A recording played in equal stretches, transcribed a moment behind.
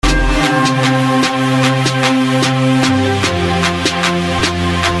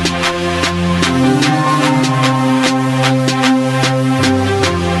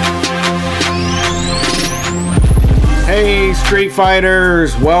Street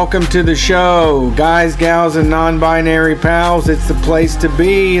Fighters, welcome to the show. Guys, gals, and non-binary pals, it's the place to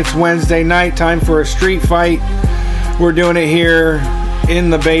be. It's Wednesday night, time for a street fight. We're doing it here in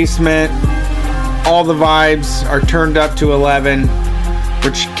the basement. All the vibes are turned up to 11.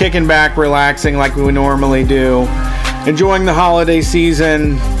 We're kicking back, relaxing like we normally do. Enjoying the holiday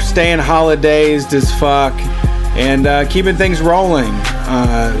season, staying holidayzed as fuck, and keeping things rolling.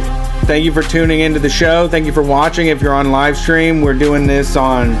 Thank you for tuning into the show. Thank you for watching. If you're on live stream, we're doing this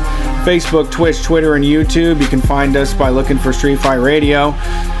on Facebook, Twitch, Twitter, and YouTube. You can find us by looking for Street Fight Radio,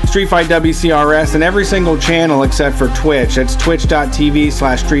 Street Fight WCRS, and every single channel except for Twitch. That's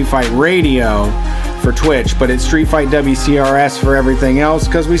twitch.tv/Street Fight Radio for Twitch, but it's Street Fight WCRS for everything else,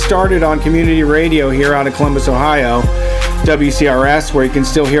 because we started on community radio here out of Columbus, Ohio, WCRS, where you can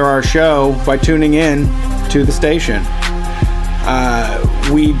still hear our show by tuning in to the station.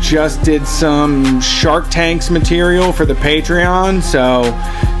 We just did some Shark Tanks material for the Patreon, so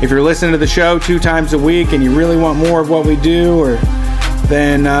if you're listening to the show 2 times a week and you really want more of what we do,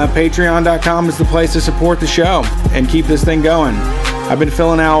 then patreon.com is the place to support the show and keep this thing going. I've been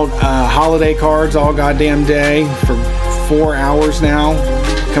filling out holiday cards all goddamn day for 4 hours now,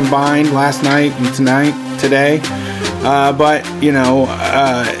 combined, last night and today. But, you know,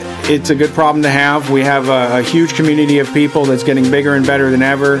 it's a good problem to have. We have a huge community of people that's getting bigger and better than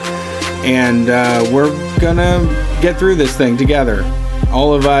ever, and we're gonna get through this thing together.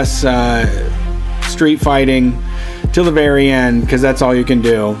 All of us street fighting till the very end, because that's all you can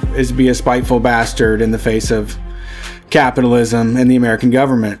do, is be a spiteful bastard in the face of capitalism and the American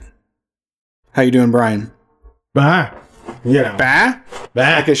government. How you doing, Brian? Bah. You know. Bah?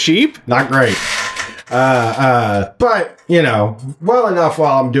 Like a sheep? Not great. But, you know, well enough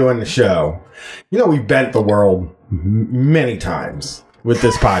while I'm doing the show. You know, we've bent the world many times with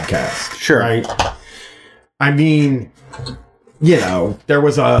this podcast. Sure. Right? I mean, you know, there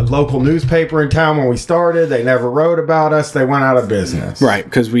was a local newspaper in town when we started. They never wrote about us. They went out of business. Right,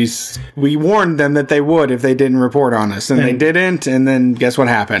 because we warned them that they would if they didn't report on us, and they didn't, and then guess what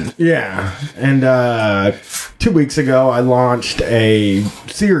happened? Yeah, and 2 weeks ago, I launched a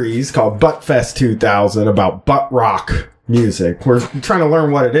series called Buttfest 2000 about butt rock music. We're trying to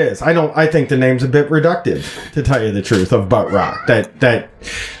learn what it is. I think the name's a bit reductive, to tell you the truth, of butt rock. But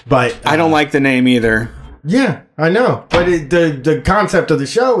I don't like the name either. Yeah, I know. But the concept of the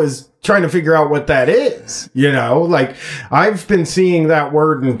show is trying to figure out what that is. You know, like, I've been seeing that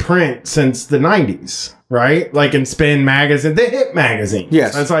word in print since the 90s, right? Like in Spin magazine, the hit magazine.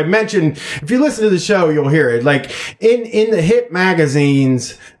 Yes. As I mentioned, if you listen to the show, you'll hear it. Like in the hit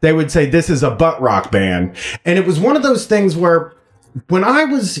magazines, they would say this is a butt rock band. And it was one of those things where when I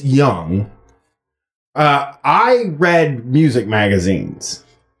was young, I read music magazines.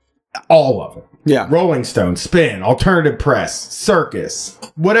 All of them. Yeah. Rolling Stone, Spin, Alternative Press, Circus,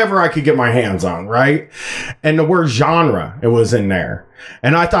 whatever I could get my hands on, right? And the word genre, it was in there.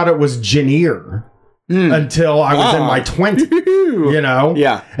 And I thought it was genre until I was in my 20s, you know?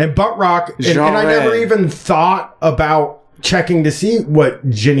 Yeah. And butt rock, and I never even thought about checking to see what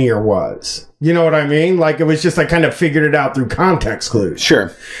genre was. You know what I mean? Like, it was just, I kind of figured it out through context clues.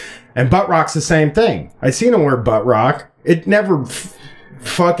 Sure. And butt rock's the same thing. I seen the word butt rock. It never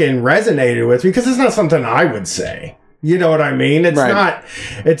fucking resonated with me because it's not something I would say. You know what I mean? It's right.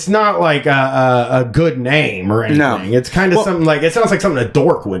 It's not like a good name or anything. No. It's kind of something like, it sounds like something a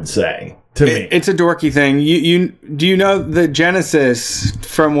dork would say to me. It's a dorky thing. Do you know the genesis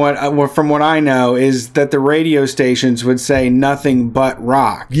from what I know is that the radio stations would say nothing but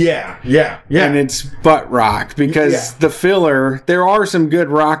rock. Yeah. And it's butt rock because the filler, there are some good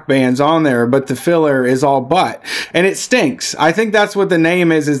rock bands on there, but the filler is all butt. And it stinks. I think that's what the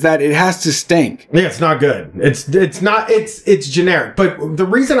name is that it has to stink. Yeah, it's not good. It's generic. But the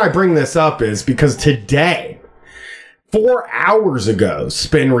reason I bring this up is because today, 4 hours ago,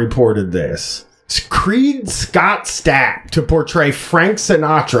 Spin reported this. Creed Scott Stapp to portray Frank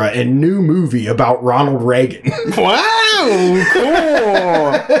Sinatra in new movie about Ronald Reagan. Wow,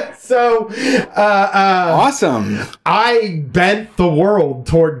 cool. So, awesome. I bent the world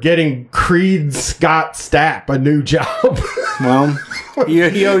toward getting Creed Scott Stapp a new job. Well,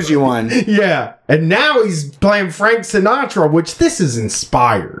 he owes you one. Yeah. And now he's playing Frank Sinatra, which this is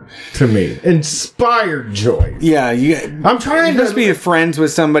inspired to me. Inspired joy. Yeah. I'm trying to be friends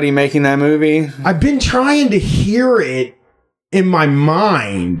with somebody making that movie. I've been trying to hear it in my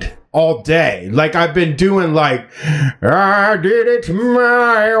mind all day. Like, I've been doing, like, I did it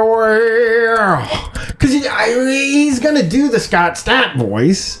my way. Because he's going to do the Scott Stapp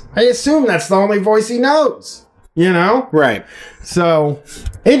voice. I assume that's the only voice he knows. You know? Right. So,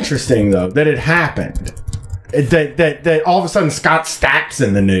 interesting, though, that it happened. that all of a sudden Scott Stapp's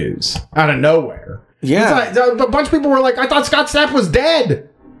in the news out of nowhere. Yeah. A bunch of people were like, I thought Scott Stapp was dead.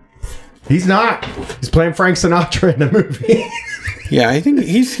 He's not. He's playing Frank Sinatra in the movie. Yeah, I think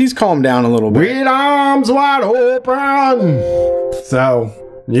he's calmed down a little bit. With arms wide open.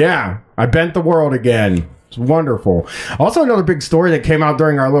 So, yeah, I bent the world again. It's wonderful. Also, another big story that came out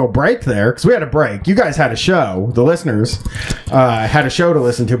during our little break there, because we had a break. You guys had a show. The listeners had a show to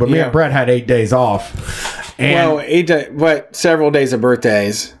listen to, but me and Brett had 8 days off. And several days of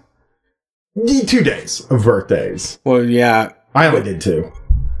birthdays. 2 days of birthdays. Well, yeah. I only did 2.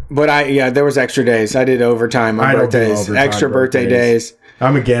 But there was extra days. I did overtime on birthdays. Extra birthday days.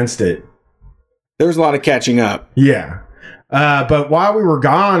 I'm against it. There was a lot of catching up. Yeah. But while we were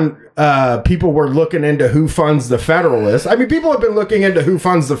gone, people were looking into who funds the Federalist. I mean, people have been looking into who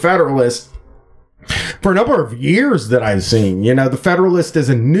funds the Federalist for a number of years that I've seen. You know, the Federalist is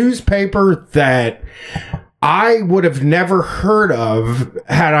a newspaper that I would have never heard of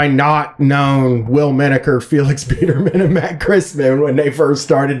had I not known Will Menaker, Felix Peterman, and Matt Christman when they first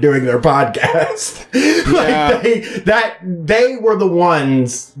started doing their podcast. They were the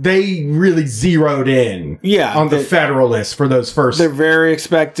ones, they really zeroed in on the Federalist for those first. They're very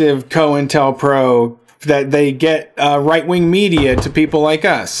expected COINTELPRO that they get right-wing media to people like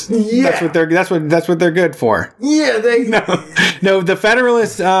us. Yeah, that's what they're good for. Yeah, no. The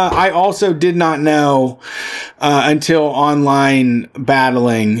Federalist. I also did not know until online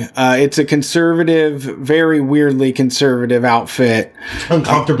battling. It's a conservative, very weirdly conservative outfit.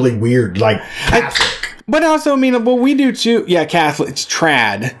 Uncomfortably weird, like Catholic. But also, I mean, well, we do too. Yeah, Catholic. It's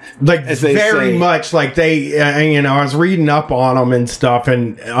trad. Like, very much like they, I was reading up on them and stuff,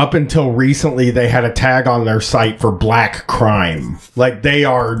 and up until recently, they had a tag on their site for black crime. Like, they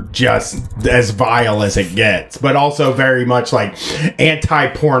are just as vile as it gets, but also very much like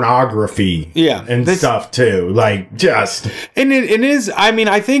anti-pornography and stuff too. Like, just. And it is, I mean,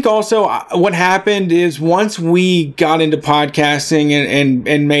 I think also what happened is once we got into podcasting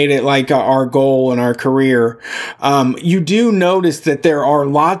and made it like our goal and our career, you do notice that there are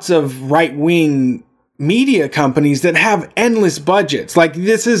lots of right-wing media companies that have endless budgets. Like,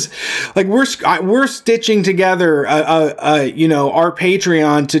 this is like we're stitching together our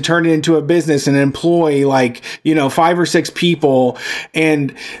Patreon to turn it into a business and employ 5 or 6 people,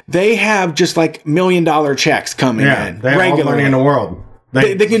 and they have just like $1 million checks coming in. They have all the money in the world.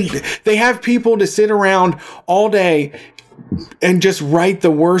 They have people to sit around all day and just write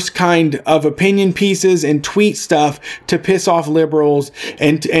the worst kind of opinion pieces and tweet stuff to piss off liberals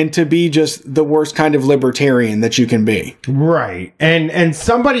and to be just the worst kind of libertarian that you can be. Right. And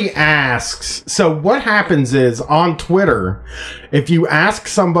somebody asks, so what happens is on Twitter, if you ask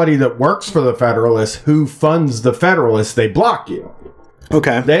somebody that works for the Federalist who funds the Federalist, they block you.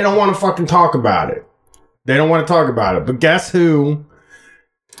 Okay. They don't want to fucking talk about it. But guess who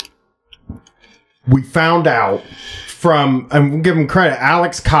we found out from, and we'll give him credit,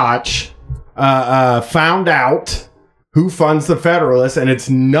 Alex Koch found out who funds the Federalist, and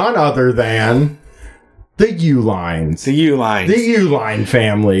it's none other than the Uihleins. The Uihlein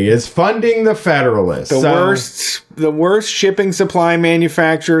family is funding the Federalist. The worst shipping supply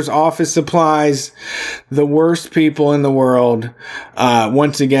manufacturers, office supplies, the worst people in the world,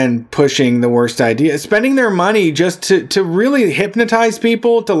 once again pushing the worst ideas, spending their money just to really hypnotize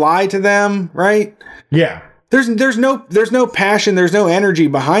people, to lie to them, right? Yeah. There's no passion, there's no energy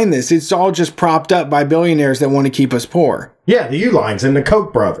behind this. It's all just propped up by billionaires that want to keep us poor. Yeah, the Uihleins and the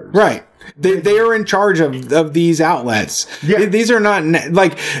Koch brothers. Right. They are in charge of these outlets. Yeah. These are not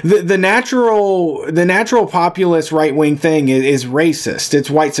like the natural populist right wing thing is racist. It's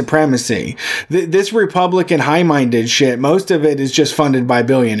white supremacy. This Republican high minded shit, most of it is just funded by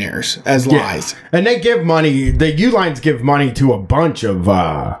billionaires as lies. And they give money. The Uihleins give money to a bunch of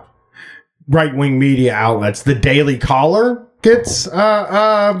right-wing media outlets. The Daily Caller gets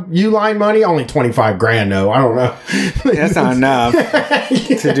Uihlein money. Only $25,000 though. I don't know. That's not enough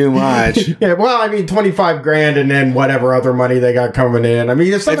to do much. Yeah, well, I mean, $25,000 and then whatever other money they got coming in. I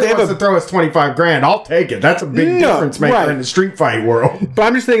mean, if somebody wants to throw us $25,000, I'll take it. That's a big difference maker in the street fight world. But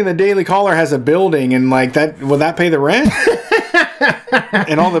I'm just thinking the Daily Caller has a building, and like that, will that pay the rent?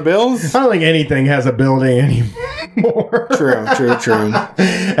 And all the bills? I don't think anything has a building anymore. True.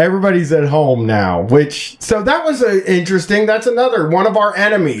 Everybody's at home now, so that was interesting. That's another one of our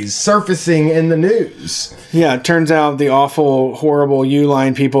enemies surfacing in the news. Yeah, it turns out the awful, horrible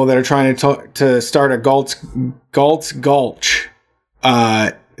Uihlein people that are trying to start a Galt's Gulch.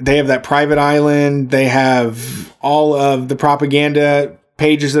 They have that private island. They have all of the propaganda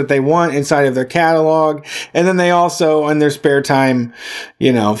pages that they want inside of their catalog, and then they also in their spare time,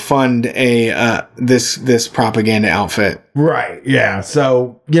 fund a this propaganda outfit. Right. Yeah.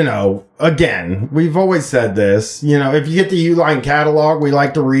 So, again, we've always said this, if you get the Uline catalog, we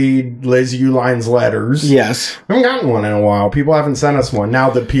like to read Liz Uline's letters. Yes. I haven't gotten one in a while. People haven't sent us one. Now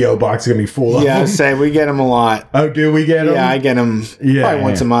the P.O. box is going to be full of them. Yeah, say we get them a lot. Oh, do we get them? Yeah, I get them probably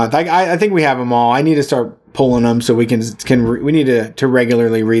once a month. I think we have them all. I need to start pulling them so we we need to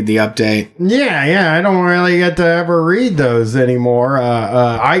regularly read the update. Yeah, I don't really get to ever read those anymore.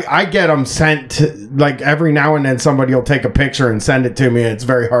 I get them sent to, like, every now and then somebody will take a picture and send it to me. It's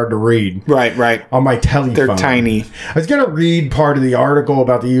very hard to read. Right. On my telephone. They're tiny. I was going to read part of the article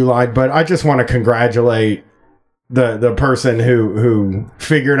about the Uline, but I just want to congratulate the person who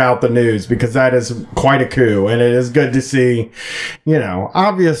figured out the news, because that is quite a coup, and it is good to see,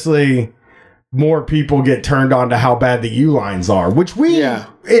 obviously more people get turned on to how bad the Ulines are, which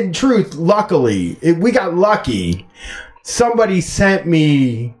in truth, luckily, we got lucky. Somebody sent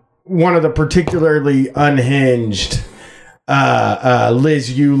me one of the particularly unhinged Liz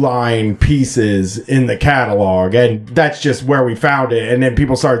Uline pieces in the catalog, and that's just where we found it. And then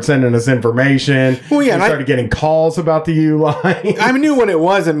people started sending us information. Well, yeah, we started getting calls about the Uline. I knew what it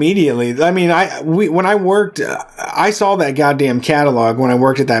was immediately. I mean, when I worked, I saw that goddamn catalog when I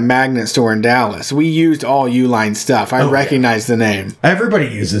worked at that magnet store in Dallas. We used all Uline stuff. I recognized the name. Everybody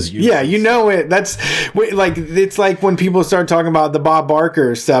uses Uline. Yeah, you know it. That's like, it's like when people start talking about the Bob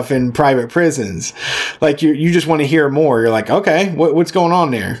Barker stuff in private prisons. Like you just want to hear more. You're like, okay, what's going on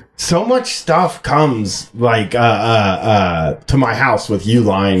there? So much stuff comes like to my house with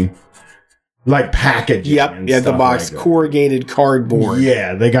Uline, like packaging. Yep, the box, like corrugated cardboard.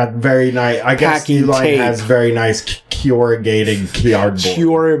 Yeah, they got very nice. I guess Uline has very nice corrugated cardboard.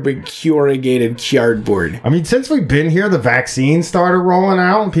 Corrugated cardboard. I mean, since we've been here, the vaccine started rolling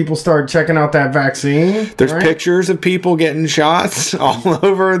out, and people started checking out that vaccine. There's pictures of people getting shots all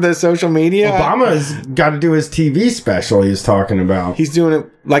over the social media. Obama's got to do his TV special. He's talking about. He's doing it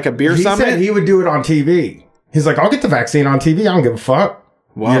like a beer summit. He said he would do it on TV. He's like, I'll get the vaccine on TV. I don't give a fuck.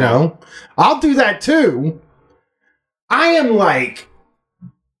 Wow. I'll do that too. I am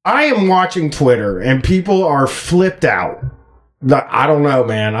watching Twitter and people are flipped out. I don't know,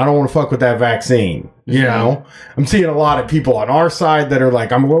 man. I don't want to fuck with that vaccine. I'm seeing a lot of people on our side that are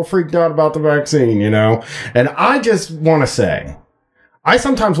like, I'm a little freaked out about the vaccine, And I just want to say, I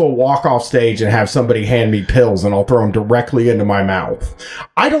sometimes will walk off stage and have somebody hand me pills and I'll throw them directly into my mouth.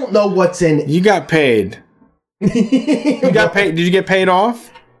 I don't know what's in. You got paid. You got paid. Did you get paid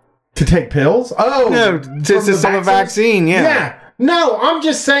off to take pills? Oh, no, to sell a vaccine. Yeah. No, I'm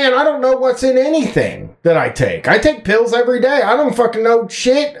just saying I don't know what's in anything that I take. I take pills every day. I don't fucking know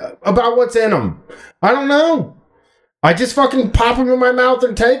shit about what's in them. I don't know. I just fucking pop them in my mouth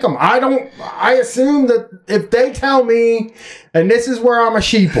and take them. I assume that if they tell me, and this is where I'm a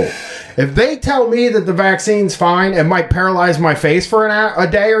sheeple, if they tell me that the vaccine's fine and might paralyze my face for a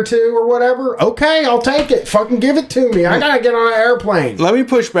day or two or whatever, okay, I'll take it. Fucking give it to me. I gotta get on an airplane. Let me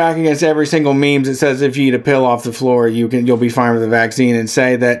push back against every single meme that says if you eat a pill off the floor, you'll be fine with the vaccine, and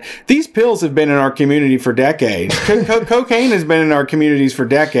say that these pills have been in our community for decades. Cocaine has been in our communities for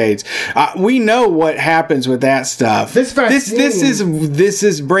decades. We know what happens with that stuff. This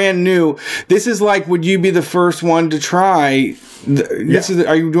is brand new. This is like, would you be the first one to try?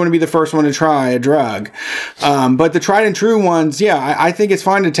 Are you going to be the first one to try a drug? But the tried and true ones, I think it's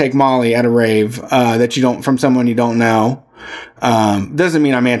fine to take Molly at a rave from someone you don't know. Doesn't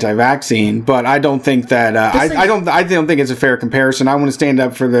mean I'm anti-vaccine, but I don't think that I don't think it's a fair comparison. I want to stand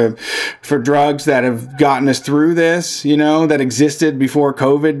up for drugs that have gotten us through this, that existed before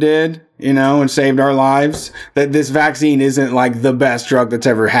COVID did, and saved our lives. That this vaccine isn't like the best drug that's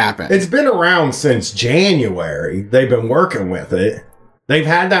ever happened. It's been around since January. They've been working with it. They've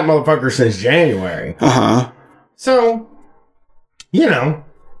had that motherfucker since January. So,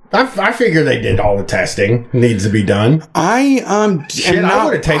 I figure they did all the testing needs to be done. I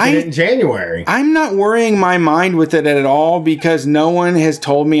would have taken it in January. I'm not worrying my mind with it at all because no one has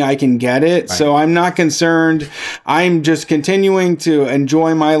told me I can get it. Right. So I'm not concerned. I'm just continuing to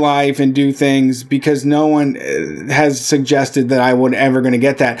enjoy my life and do things because no one has suggested that I would ever going to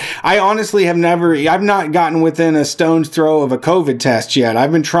get that. I honestly I've not gotten within a stone's throw of a COVID test yet.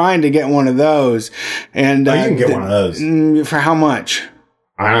 I've been trying to get one of those. And you can get one of those. For how much?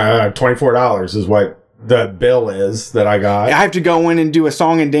 $24 is what the bill is that I got. I have to go in and do a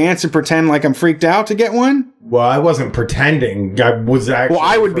song and dance and pretend like I'm freaked out to get one? Well, I wasn't pretending. I was actually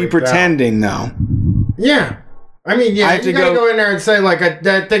I would be pretending, though. Yeah. I mean, you gotta go in there and say, like,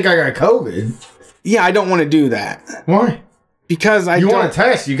 I think I got COVID. Yeah, I don't want to do that. Why? because you want to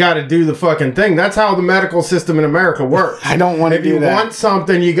test, you got to do the fucking thing. That's how the medical system in America works. I don't want to do that. If you want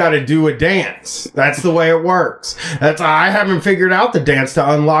something, you got to do a dance. That's the way it works. I haven't figured out the dance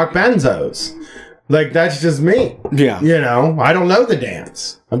to unlock benzos. Like, that's just me. Yeah. You know, I don't know the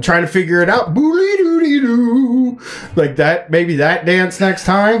dance. I'm trying to figure it out. Booly-doo-dee-doo. Like that, maybe that dance next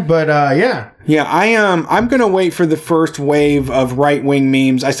time. But, yeah. Yeah, I'm going to wait for the first wave of right-wing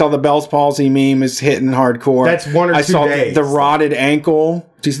memes. I saw the Bell's palsy meme is hitting hardcore. That's 1 or 2 days. I saw the rotted ankle.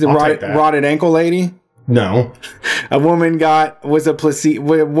 Do you see the rotted ankle lady? No. A woman was a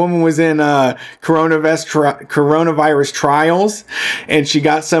placebo. A woman was in coronavirus trials, and she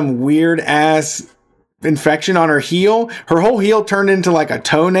got some weird ass infection on her heel. Her whole heel turned into like a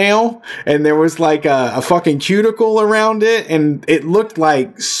toenail, and there was like a fucking cuticle around it, and it looked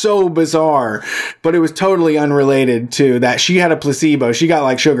like so bizarre, but it was totally unrelated to that. She had a placebo. She got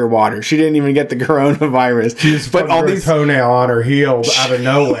like sugar water. She didn't even get the coronavirus. She just put all these toenail on her heel out of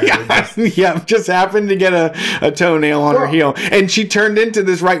nowhere. Just happened to get a toenail on her heel, and she turned into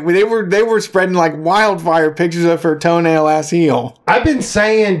this they were spreading like wildfire pictures of her toenail ass heel. I've been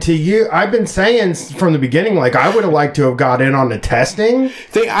saying from the beginning, like, I would have liked to have got in on the testing.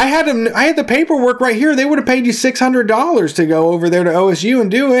 I had the paperwork right here. They would have paid you $600 to go over there to OSU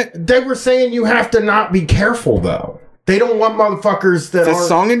and do it. They were saying you have to not be careful, though. They don't want motherfuckers that are...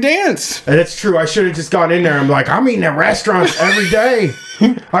 song and dance. And it's true. I should have just gone in there. I'm like, I'm eating at restaurants every day.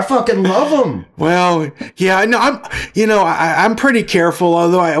 I fucking love them. Well, yeah, no, I'm pretty careful.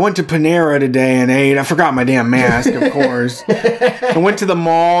 Although I went to Panera today and ate. I forgot my damn mask, of course. I went to the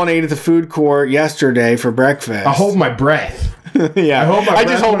mall and ate at the food court yesterday for breakfast. I hold my breath. Yeah, I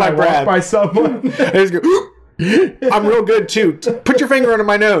just hold my breath. By someone. I just go. I'm real good too. Put your finger under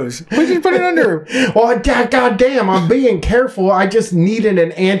my nose. Put it under. Well, goddamn, I'm being careful. I just needed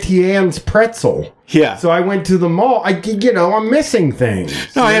an Auntie Anne's pretzel. Yeah. So I went to the mall. I'm missing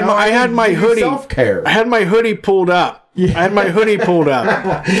things. No, I had my hoodie. Self-care. I had my hoodie pulled up. Yeah. I had my hoodie pulled up.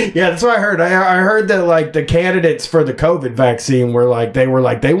 Yeah, that's what I heard. I heard that like the candidates for the COVID vaccine were like they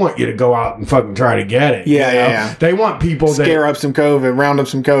want you to go out and fucking try to get it. Yeah, yeah. They want people scare up some COVID, round up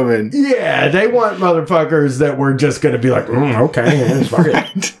some COVID. Yeah, they want motherfuckers that were just going to be like, okay, fuck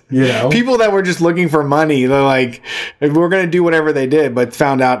it. You know, people that were just looking for money. They're like, we're going to do whatever they did, but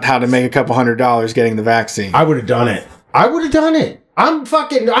found out how to make a couple $100 getting the vaccine. I would have done it. I'm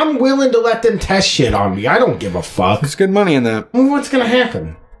willing to let them test shit on me. I don't give a fuck. There's good money in that. Well, what's going to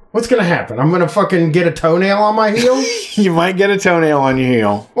happen? I'm going to fucking get a toenail on my heel? You might get a toenail on your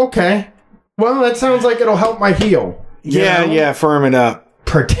heel. Okay. Well, that sounds like it'll help my heel. Yeah, firm it up.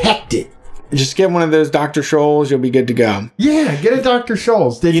 Protect it. Just get one of those Dr. Scholl's. You'll be good to go. Yeah, get a Dr.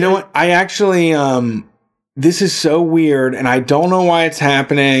 Scholl's. You know what? I actually... this is so weird, and I don't know why it's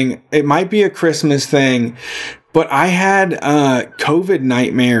happening. It might be a Christmas thing, but I had COVID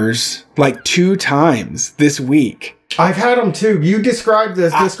nightmares like 2 times this week. I've had them too. You described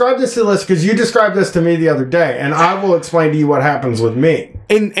this. Describe this to us, because you described this to me the other day, and I will explain to you what happens with me.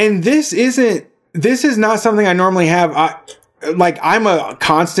 And this is not something I normally have. I'm a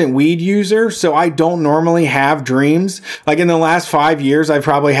constant weed user, so I don't normally have dreams. Like in the last 5 years, I've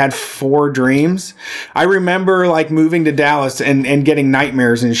probably had 4 dreams. I remember like moving to Dallas and getting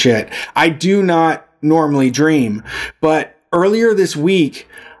nightmares and shit. I do not normally dream, but earlier this week,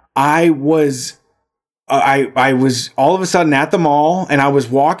 I was all of a sudden at the mall, and I was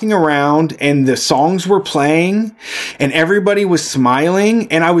walking around, and the songs were playing, and everybody was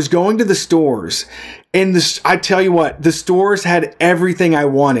smiling, and I was going to the stores. And I tell you what, the stores had everything I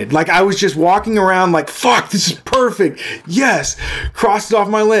wanted. Like, I was just walking around like, fuck, this is perfect. Yes. Crossed off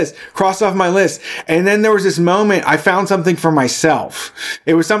my list. And then there was this moment, I found something for myself.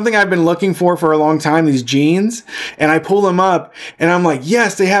 It was something I've been looking for a long time, these jeans. And I pull them up, and I'm like,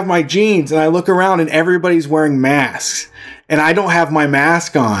 yes, they have my jeans. And I look around, and everybody's wearing masks. And I don't have my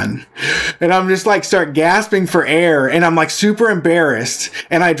mask on. And I'm just like start gasping for air, and I'm like super embarrassed.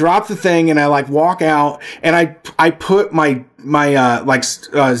 And I drop the thing, and I like walk out, and I put my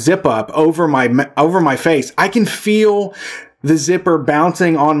zip up over my face. I can feel the zipper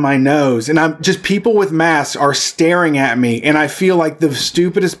bouncing on my nose, and I'm just, people with masks are staring at me, and I feel like the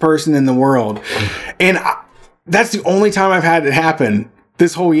stupidest person in the world. And that's the only time I've had it happen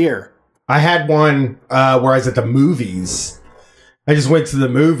this whole year. I had one where I was at the movies. I just went to the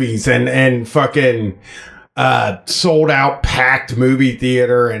movies and fucking sold out, packed movie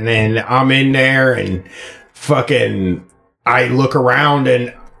theater. And then I'm in there, and fucking I look around,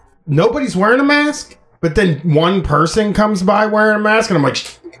 and nobody's wearing a mask. But then one person comes by wearing a mask, and I'm like,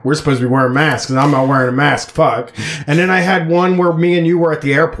 we're supposed to be wearing masks, and I'm not wearing a mask. Fuck. And then I had one where me and you were at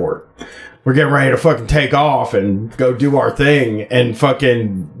the airport. we're getting ready to fucking take off and go do our thing, and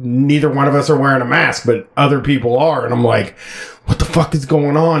fucking neither one of us are wearing a mask, but other people are. And I'm like, what the fuck is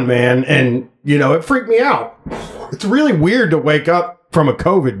going on, man? And, you know, it freaked me out. It's really weird to wake up from a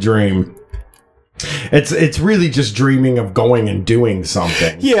COVID dream. It's really just dreaming of going and doing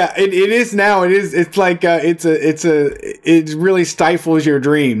something. Yeah, it is now. It's like it really stifles your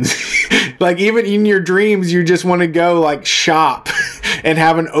dreams. Like even in your dreams, you just want to go like shop and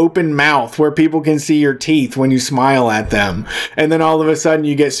have an open mouth where people can see your teeth when you smile at them. And then all of a sudden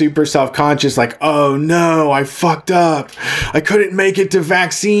you get super self-conscious like, oh no, I fucked up. I couldn't make it to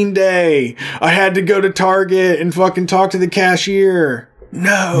vaccine day. I had to go to Target and fucking talk to the cashier.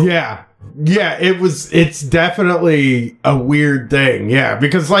 No. Yeah, it's definitely a weird thing. Yeah,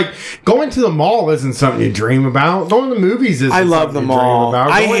 because like going to the mall isn't something you dream about. Going to the movies isn't. I love the mall.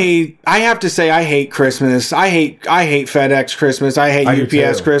 I have to say I hate Christmas. I hate FedEx Christmas. I hate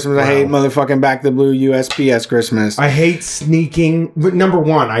UPS Christmas. Wow. I hate motherfucking Back the Blue USPS Christmas. I hate sneaking. But number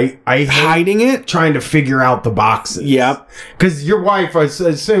one, I hate hiding it, trying to figure out the boxes. Yep. Because your wife, I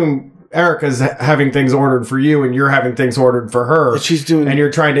assume, Erica's having things ordered for you and you're having things ordered for her. And you're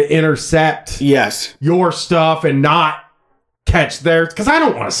trying to intercept your stuff and not catch theirs. Because I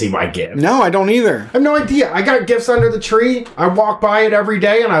don't want to see my gift. No, I don't either. I have no idea. I got gifts under the tree. I walk by it every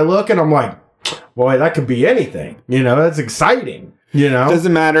day and I look and I'm like, boy, that could be anything. You know, that's exciting. You know,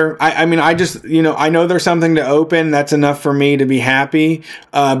 doesn't matter. I mean, I just, you know, I know there's something to open. That's enough for me to be happy.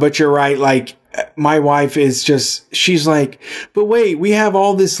 But you're right. Like, my wife is just, she's like, but wait, we have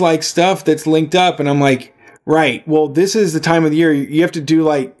all this like stuff that's linked up. And I'm like, right. Well, this is the time of the year you have to do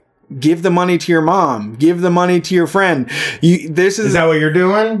like, give the money to your mom, give the money to your friend. Is that what you're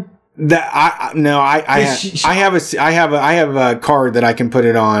doing? I have a card that I can put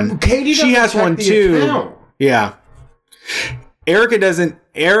it on. Katie, she has one too. Account. Yeah.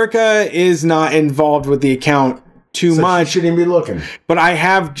 Erica is not involved with the account too much. She shouldn't be looking. But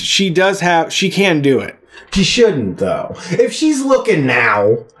she can do it. She shouldn't though. If she's looking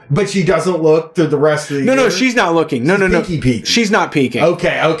now, but she doesn't look through the rest of the year. No, she's not looking. No. Peeking. She's not peeking.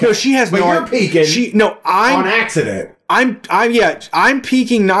 Okay. No, she has but no. You're peeking. I'm on accident. I'm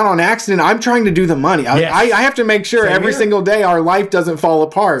peeking not on accident. I'm trying to do the money. Yes. I have to make sure every single day our life doesn't fall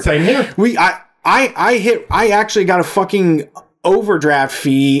apart. Same here. I actually got a fucking overdraft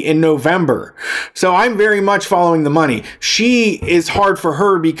fee in November. So I'm very much following the money. She is hard for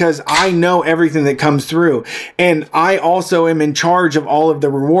her because I know everything that comes through. And I also am in charge of all of the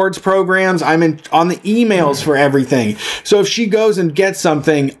rewards programs. I'm on the emails for everything. So if she goes and gets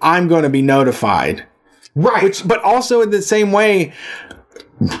something, I'm going to be notified. Right. But also in the same way,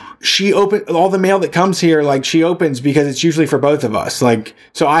 she opens all the mail that comes here, like she opens because it's usually for both of us. Like,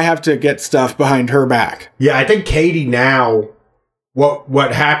 so I have to get stuff behind her back. Yeah, I think Katie now,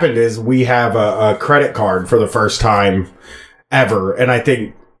 what happened is we have a credit card for the first time ever. And I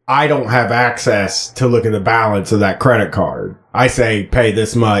think I don't have access to look at the balance of that credit card. I say, pay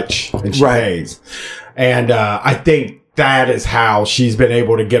this much, and she pays. And I think that is how she's been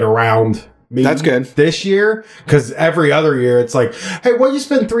able to get around me. That's good. This year, because every other year it's like, hey, what'd you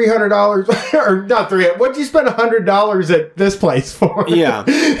spend $300 or not $300? What'd you spend $100 at this place for? Yeah.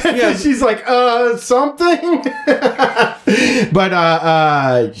 Yeah. She's like, something. But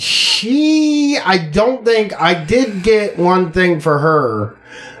I don't think I did get one thing for her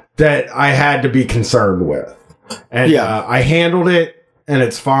that I had to be concerned with, and I handled it. And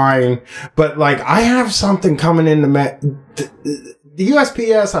it's fine. But like, I have something coming in the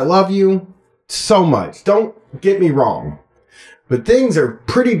USPS. I love you so much. Don't get me wrong. But things are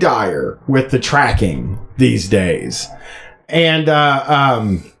pretty dire with the tracking these days. And I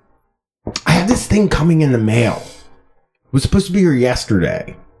had this thing coming in the mail. It was supposed to be here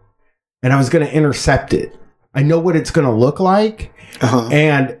yesterday. And I was going to intercept it. I know what it's going to look like.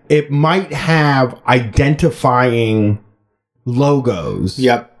 And it might have identifying logos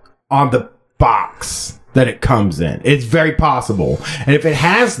on the box that it comes in. It's very possible. And if it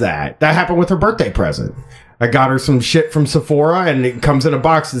has that happened with her birthday present. I got her some shit from Sephora and it comes in a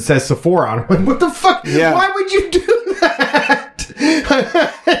box that says Sephora on it. I'm like, what the fuck? Yeah. Why would you do that?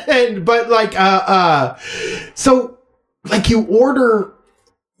 But like, so like you order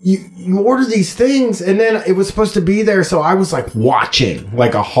these things and then it was supposed to be there. So I was like watching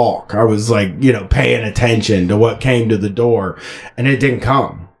like a hawk. I was like, paying attention to what came to the door and it didn't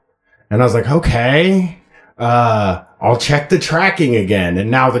come. And I was like, okay, I'll check the tracking again. And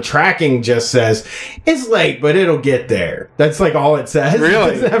now the tracking just says it's late, but it'll get there. That's like all it says.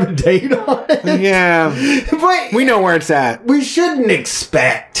 Really? It doesn't have a date on it. Yeah. But we know where it's at. We shouldn't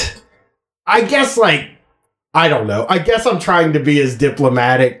expect, I guess, like I don't know. I guess I'm trying to be as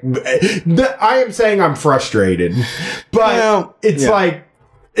diplomatic. I am saying I'm frustrated, but it's like,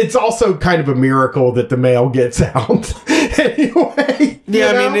 it's also kind of a miracle that the mail gets out anyway.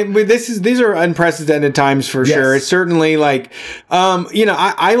 Yeah, I mean, these are unprecedented times for sure. It's certainly like,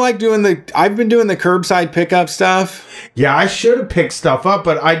 I like I've been doing the curbside pickup stuff. Yeah, I should have picked stuff up,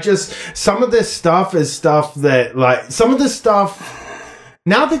 but some of this stuff is stuff that, like,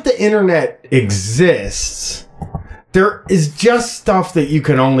 now that the internet exists, there is just stuff that you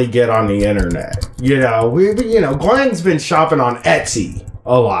can only get on the internet. Glenn's been shopping on Etsy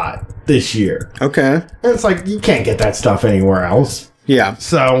a lot this year. Okay. And it's like, you can't get that stuff anywhere else. Yeah.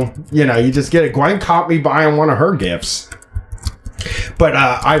 So, you just get it. Gwen caught me buying one of her gifts. But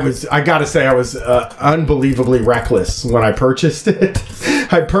I gotta say, I was unbelievably reckless when I purchased it.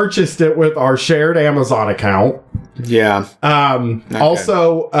 I purchased it with our shared Amazon account. Yeah.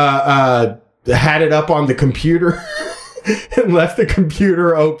 Also, had it up on the computer and left the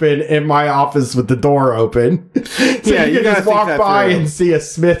computer open in my office with the door open. So you can just walk by and see a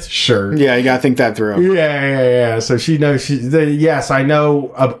Smith shirt. Yeah, you gotta think that through. Yeah. So she knows. Yes, I know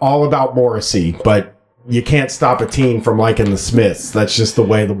all about Morrissey, but you can't stop a teen from liking the Smiths. That's just the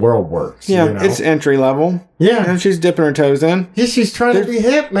way the world works. Yeah, it's entry level. Yeah. And she's dipping her toes in. Yeah, she's trying to be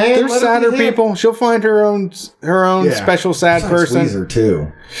hip, man. There's sadder people. She'll find her own special sad person. Weezer,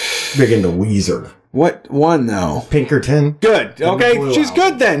 too. Big into Weezer. What one, though? Pinkerton. Good. Okay, she's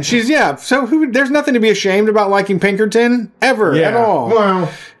good then. So there's nothing to be ashamed about liking Pinkerton ever at all. Well,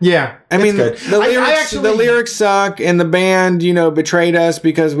 yeah. I mean, the lyrics suck, and the band, betrayed us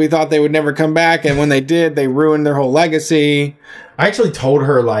because we thought they would never come back, and when they did, they ruined their whole legacy. I actually told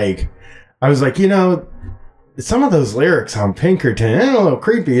her, I was like, some of those lyrics on Pinkerton, a little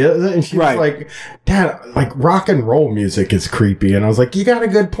creepy. And she was like, Dad, rock and roll music is creepy. And I was like, you got a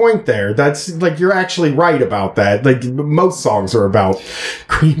good point there. That's you're actually right about that. Most songs are about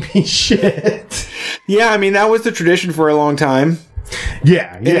creepy shit. Yeah, I mean, that was the tradition for a long time.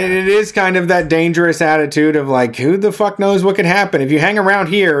 Yeah. And it is kind of that dangerous attitude of who the fuck knows what could happen? If you hang around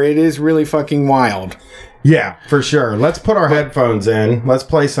here, it is really fucking wild. Yeah, for sure. Let's put our headphones in. Let's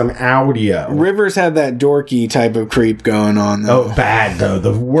play some audio. Rivers had that dorky type of creep going on, though. Oh, bad, though.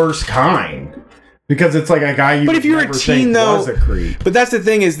 The worst kind. Because it's like a guy you if you're a teen, though, was a creep. But that's the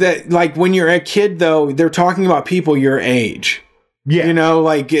thing is that, when you're a kid, though, they're talking about people your age. Yeah.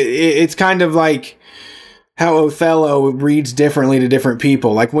 It's kind of like how Othello reads differently to different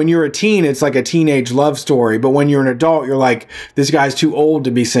people. When you're a teen, it's like a teenage love story. But when you're an adult, you're like, this guy's too old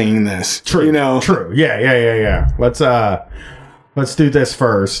to be singing this. True. True. Yeah. Let's do this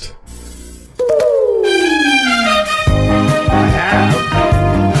first. I have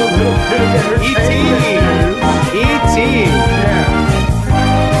a little bit of entertainment news. E.T.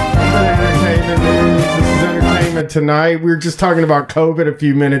 Entertainment news. This is entertainment tonight. We were just talking about COVID a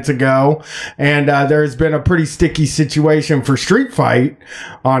few minutes ago, and there's been a pretty sticky situation for Street Fight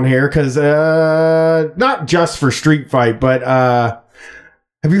on here because not just for Street Fight, but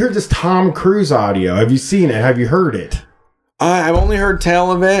have you heard this Tom Cruise audio? Have you seen it? Have you heard it? I've only heard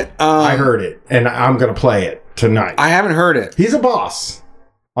tell of it. I heard it, and I'm going to play it tonight. I haven't heard it. He's a boss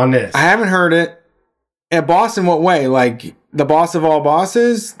on this. I haven't heard it. A boss in what way? The boss of all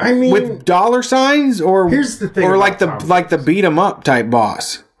bosses? I mean, with dollar signs, or here's the thing, or the beat 'em up type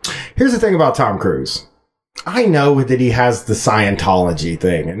boss. Here's the thing about Tom Cruise. I know that he has the Scientology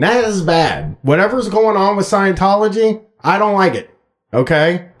thing, and that is bad. Whatever's going on with Scientology, I don't like it.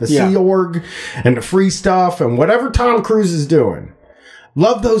 Okay? The Sea Org and the free stuff and whatever Tom Cruise is doing.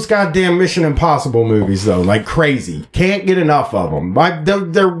 Love those goddamn Mission Impossible movies, though, like crazy. Can't get enough of them.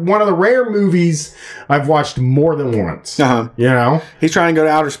 They're one of the rare movies I've watched more than once. Uh-huh. He's trying to go to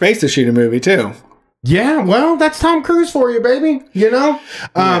outer space to shoot a movie, too. Yeah, well, that's Tom Cruise for you, baby.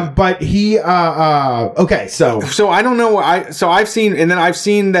 But he, okay, so I don't know. I've seen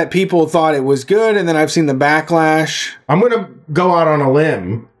that people thought it was good, and then I've seen the backlash. I'm going to go out on a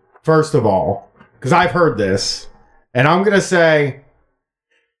limb, first of all, because I've heard this, and I'm going to say,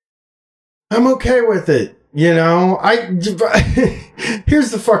 I'm okay with it.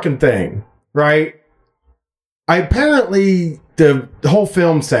 Here's the fucking thing, right? Apparently the whole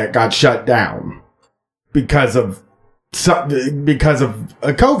film set got shut down because of a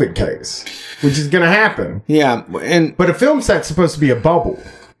COVID case, which is going to happen. Yeah. But a film set's supposed to be a bubble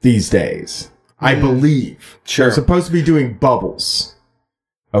these days, I believe. Sure. They're supposed to be doing bubbles.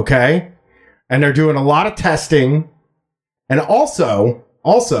 Okay? And they're doing a lot of testing. And also,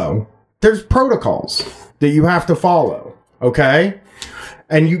 there's protocols that you have to follow. Okay?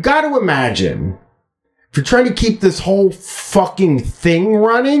 And you got to imagine, if you're trying to keep this whole fucking thing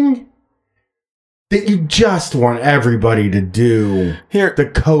running, that you just want everybody to do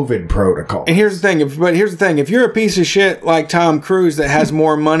the COVID protocol. And here's the thing. If you're a piece of shit like Tom Cruise that has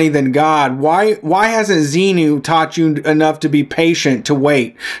more money than God, why hasn't Xenu taught you enough to be patient to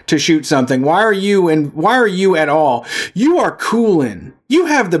wait to shoot something? Why are you at all? You are cooling. You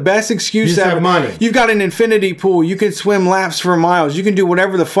have the best excuse ever. Have money. You've got an infinity pool. You can swim laps for miles. You can do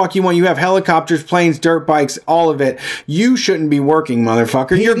whatever the fuck you want. You have helicopters, planes, dirt bikes, all of it. You shouldn't be working,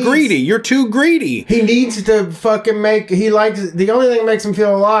 motherfucker. You're greedy. You're too greedy. He needs to fucking the only thing that makes him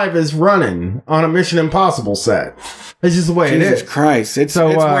feel alive is running on a Mission Impossible set. It's just the way it is. Jesus Christ. It's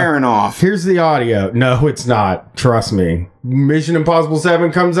wearing off. Here's the audio. No, it's not. Trust me. Mission Impossible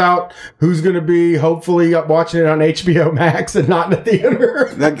 7 comes out. Who's going to be hopefully watching it on HBO Max and not in the theater?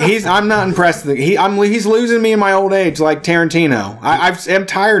 I'm not impressed. He's losing me in my old age like Tarantino. I'm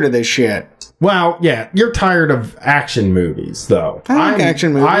tired of this shit. Well, yeah, you're tired of action movies, though. I like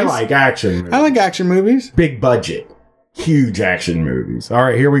action movies. I like action movies. I like action movies. Big budget. Huge action movies. All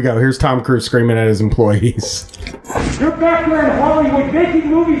right, here we go. Here's Tom Cruise screaming at his employees. You're back there in Hollywood making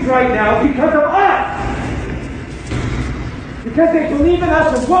movies right now because of us! Because they believe in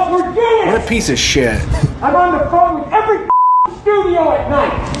us and what we're doing! What a piece of shit. I'm on the phone with every studio at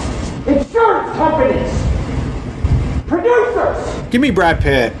night. Insurance companies. Producers. Give me Brad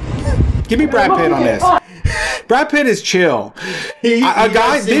Pitt. Give me Brad Pitt on this. Brad Pitt is chill.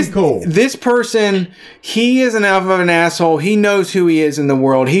 This person, he is enough of an asshole. He knows who he is in the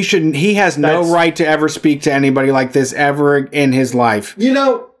world. He has no right to ever speak to anybody like this ever in his life. You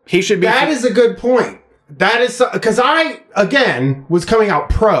know, he should be. That is a good point. That is because I again was coming out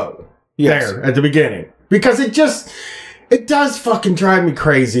pro there at the beginning because it does fucking drive me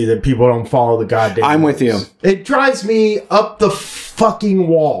crazy that people don't follow the goddamn. I'm with you. It drives me up the fucking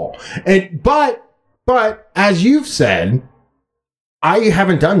wall. But as you've said, I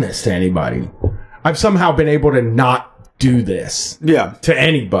haven't done this to anybody. I've somehow been able to not do this to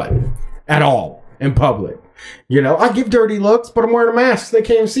anybody at all in public. You know, I give dirty looks, but I'm wearing a mask. So they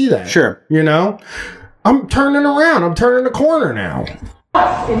can't see that. Sure. You know, I'm turning around. I'm turning the corner now.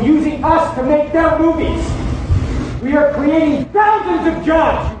 And using us to make their movies. We are creating thousands of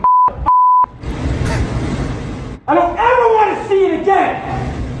jobs. I don't ever want to see it again.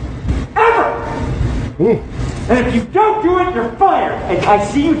 Ever. And if you don't do it, you're fired. And I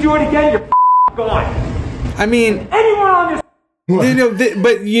see you do it again, you're gone. I mean, anyone on this.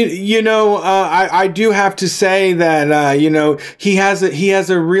 I do have to say that he has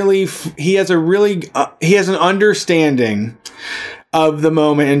an understanding of the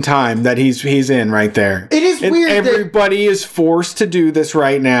moment in time that he's in right there. It is weird. Everybody is forced to do this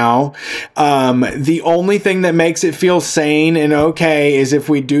right now. The only thing that makes it feel sane and okay is if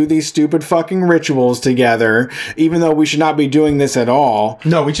we do these stupid fucking rituals together, even though we should not be doing this at all.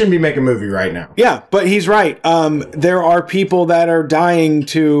 No, we shouldn't be making a movie right now. Yeah, but he's right. There are people that are dying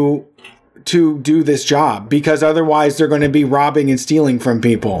to do this job because otherwise they're going to be robbing and stealing from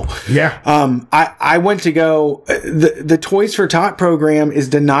people. Yeah. I went to go, the Toys for Tot program is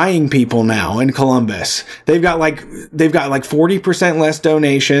denying people now in Columbus. They've got like 40% less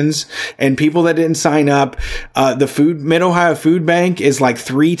donations and people that didn't sign up. The Mid-Ohio Food Bank is like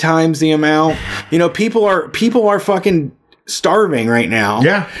 3 times the amount. You know, people are fucking starving right now.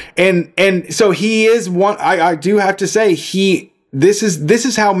 Yeah. And so he is one, I do have to say this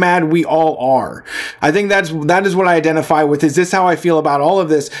is how mad we all are. I think that is what I identify with. Is this how I feel about all of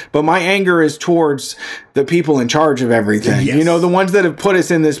this? But my anger is towards the people in charge of everything. Yes. You know, the ones that have put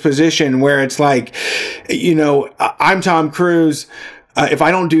us in this position where it's like, you know, I'm Tom Cruise. If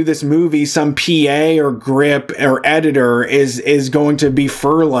I don't do this movie, some PA or grip or editor is going to be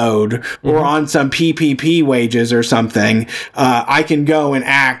furloughed or on some PPP wages or something. I can go and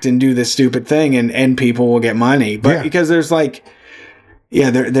act and do this stupid thing and people will get money. But because there's like,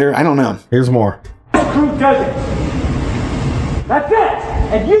 there. I don't know. Here's more. This crew does it. That's it.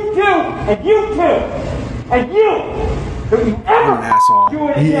 And you too. And you too. And you. Don't you ever an asshole. Do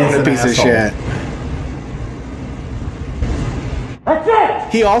it He again. is a piece of shit. That's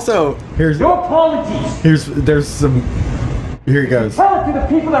it. He also. No apologies. There's some. Here he goes. Tell it to the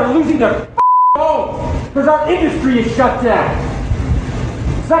people that are losing their homes because our industry is shut down.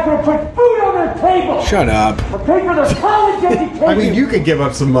 It's not going to put food on their table. Shut up. Or pay for their college education. I mean, you could give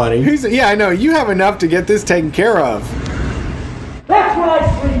up some money. I know. You have enough to get this taken care of. That's what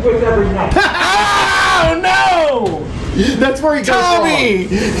I sleep with every night. Oh, no! That's where he goes Tommy!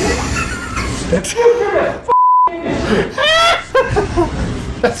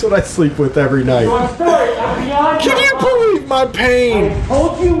 That's what I sleep with every night. So I'm sorry, I'm beyond. Can you believe my pain? I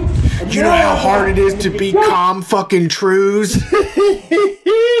told you. You know how hard it is to be calm fucking trues?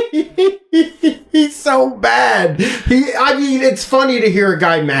 He's so bad. I mean, it's funny to hear a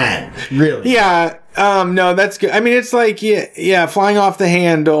guy mad. Really. Yeah. No, that's good. I mean, it's like, yeah, flying off the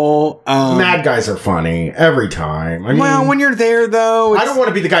handle. Mad guys are funny every time. I mean, well, when you're there, though, I don't want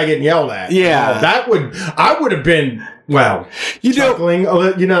to be the guy getting yelled at. Yeah. I would have been, well, chuckling. I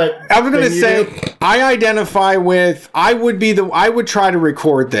was going to say, I would try to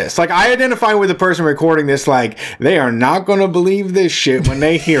record this. Like, I identify with the person recording this, like, they are not going to believe this shit when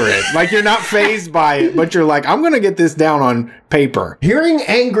they hear it. Like, you're not fazed by it, but you're like, I'm going to get this down on paper. Hearing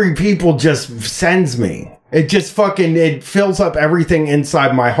angry people just sends me. It just it fills up everything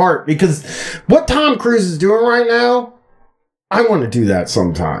inside my heart, because what Tom Cruise is doing right now, I want to do that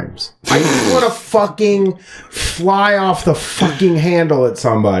sometimes. I just want to fucking fly off the fucking handle at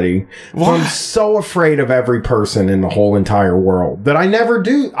somebody. I'm so afraid of every person in the whole entire world that I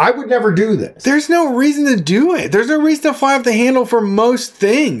would never do this. There's no reason to do it. There's no reason to fly off the handle for most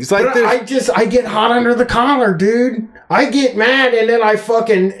things. Like, I get hot under the collar, dude. I get mad and then I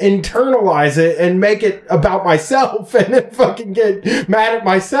fucking internalize it and make it about myself, and then fucking get mad at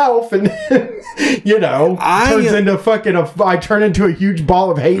myself, and then, I turn into a huge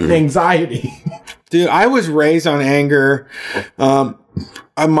ball of hate and anxiety. Dude, I was raised on anger.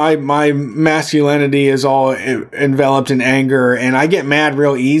 My masculinity is all enveloped in anger, and I get mad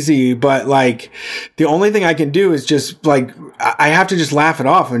real easy, but like the only thing I can do is just like, I have to just laugh it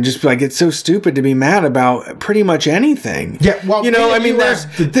off and just be like, it's so stupid to be mad about pretty much anything. Yeah, well, I mean, there's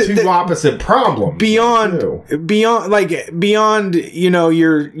the two opposite problems beyond,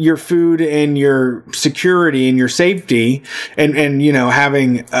 your food and your security and your safety, and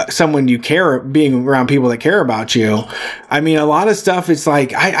having someone you care, being around people that care about you. I mean, a lot of stuff, it's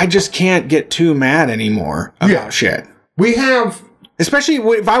like, I just can't get too mad anymore about shit. We have, especially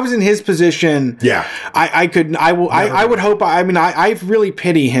if I was in his position. Yeah, I would hope. I mean, I really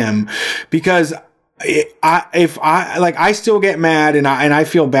pity him, because I still get mad and I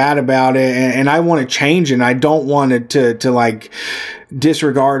feel bad about it, and I want to change it, and I don't want it to like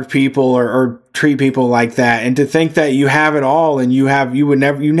disregard people or treat people like that, and to think that you have it all and you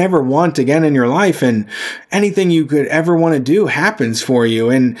never want again in your life, and anything you could ever want to do happens for you,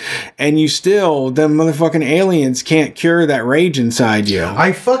 and you still, the motherfucking aliens can't cure that rage inside you.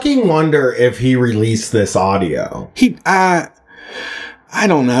 I fucking wonder if he released this audio. I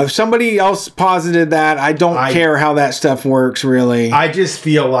don't know. If somebody else posited that, I don't care how that stuff works, really. I just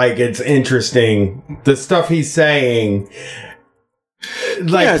feel like it's interesting. The stuff he's saying,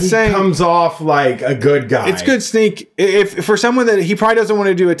 comes off like a good guy. It's good sneak. If for someone that he probably doesn't want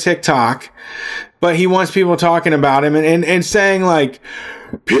to do a TikTok, but he wants people talking about him and saying like,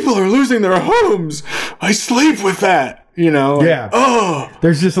 people are losing their homes. I sleep with that, Yeah. Oh,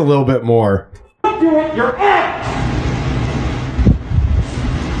 there's just a little bit more. Do it, you're out.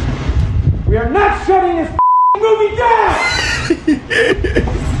 We are not shutting this movie down!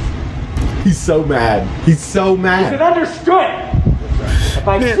 He's so mad. He's so mad. Is it understood? If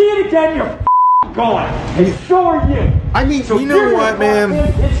I see it again, you're gone. And so are you. I mean, so you know what, man?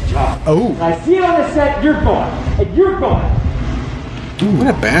 Oh. When I see it on the set, you're gone. And you're gone. Ooh, what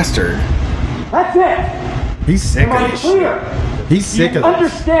a bastard. That's it. He's sick Am of I clear? He's sick of this. You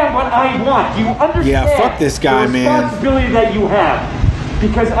understand what I want. You understand yeah, fuck this guy, the man. responsibility that you have.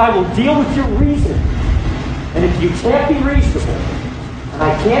 Because I will deal with your reason. And if you can't be reasonable, and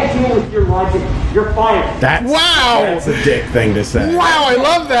I can't deal with your logic, you're fired. That's a dick thing to say. Wow, I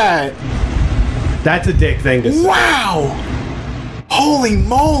love that. That's a dick thing to say. Wow. Holy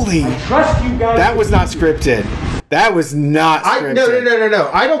moly. I trust you guys. That was not scripted. That was not scripted. No.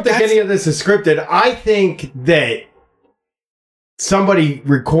 I don't think any of this is scripted. I think that somebody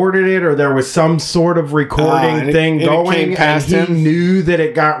recorded it, or there was some sort of recording thing going, and he knew that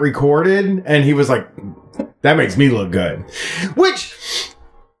it got recorded, and he was like, that makes me look good. Which,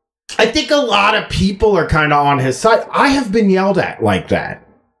 I think a lot of people are kind of on his side. I have been yelled at like that.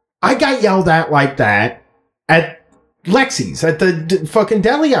 I got yelled at like that at Lexi's, at the fucking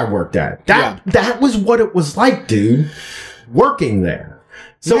deli I worked at. That was what it was like, dude, working there.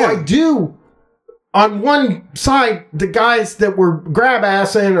 So I do... On one side, the guys that were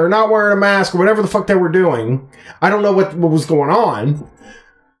grab-assing or not wearing a mask or whatever the fuck they were doing, I don't know what was going on.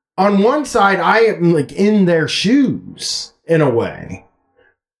 On one side, I am like in their shoes in a way.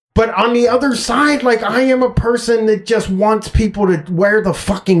 But on the other side, like, I am a person that just wants people to wear the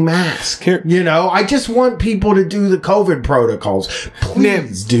fucking mask. I just want people to do the COVID protocols.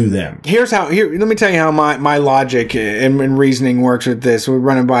 Please do them. Let me tell you how my logic and reasoning works with this. We're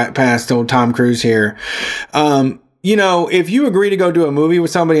running past old Tom Cruise here. you know, if you agree to go do a movie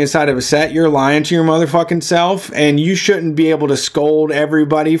with somebody inside of a set, you're lying to your motherfucking self, and you shouldn't be able to scold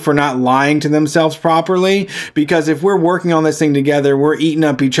everybody for not lying to themselves properly, because if we're working on this thing together, we're eating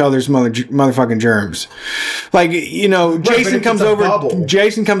up each other's motherfucking germs. Like, you know, Jason comes over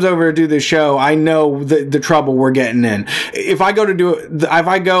to do this show. I know the trouble we're getting in. If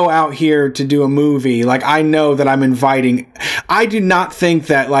I go out here to do a movie, like, I know that I'm inviting, I do not think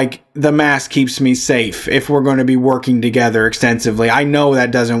that, like, the mask keeps me safe if we're going to be working together extensively. I know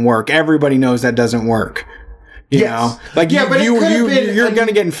that doesn't work. Everybody knows that doesn't work. You know? Like, you're going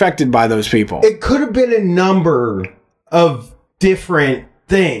to get infected by those people. It could have been a number of different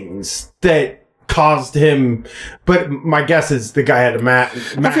things that caused him, but my guess is the guy had a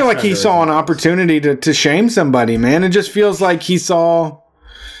mask. I feel like he saw an opportunity to shame somebody, man. It just feels like he saw...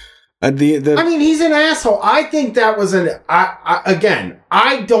 I mean, he's an asshole. I think that was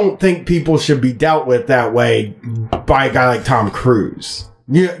I don't think people should be dealt with that way by a guy like Tom Cruise.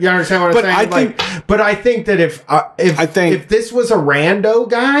 You understand what I'm saying? But I think that if this was a rando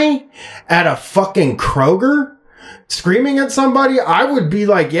guy at a fucking Kroger screaming at somebody, I would be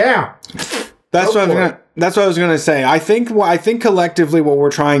like, yeah. That's what I was going to say. I think collectively what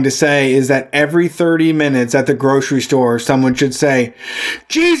we're trying to say is that every 30 minutes at the grocery store, someone should say,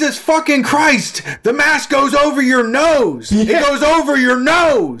 Jesus fucking Christ, the mask goes over your nose. Yeah. It goes over your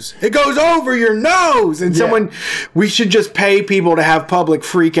nose. It goes over your nose. And we should just pay people to have public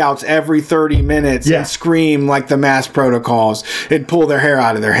freakouts every 30 minutes and scream like the mask protocols and pull their hair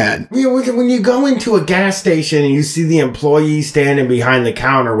out of their head. When you go into a gas station and you see the employee standing behind the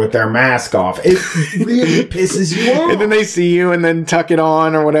counter with their mask off, it really pisses you off. And then they see you and then tuck it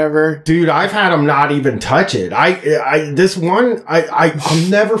on or whatever. Dude, I've had them not even touch it. I'll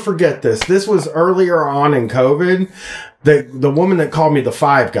never forget this. This was earlier on in COVID. The woman that called me the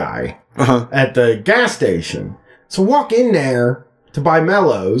Five Guy at the gas station. So walk in there to buy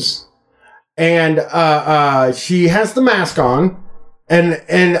Mellows, and she has the mask on.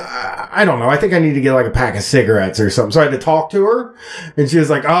 And I don't know. I think I need to get like a pack of cigarettes or something. So I had to talk to her, and she was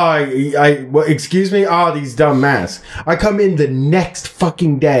like, excuse me? These dumb masks. I come in the next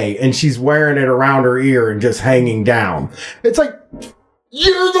fucking day, and she's wearing it around her ear and just hanging down. It's like,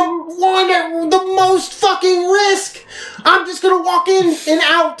 you're the one at the most fucking risk. I'm just going to walk in and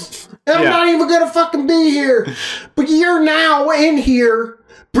out, and I'm not even going to fucking be here. But you're now in here,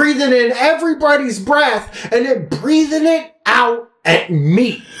 breathing in everybody's breath, and then breathing it out at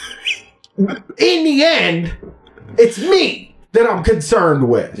me. In the end, it's me that I'm concerned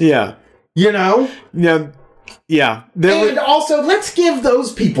with. Yeah. You know? Yeah. And also, let's give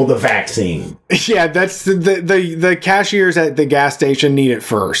those people the vaccine. Yeah, that's the cashiers at the gas station need it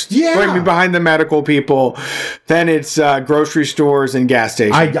first. Yeah. I mean, behind the medical people, then it's grocery stores and gas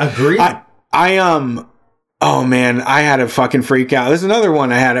stations. I agree. Oh man, I had a fucking freak out. There's another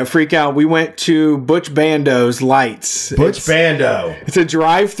one I had a freak out. We went to Butch Bando's Lights. Bando. It's a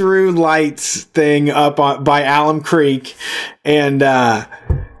drive-through lights thing up by Alum Creek, and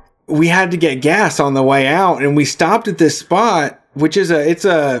we had to get gas on the way out, and we stopped at this spot, which is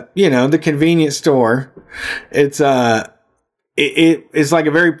the convenience store. It's it's like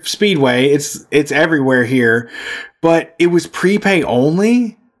a very Speedway. It's everywhere here, but it was prepay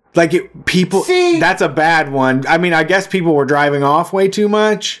only. Like that's a bad one. I mean, I guess people were driving off way too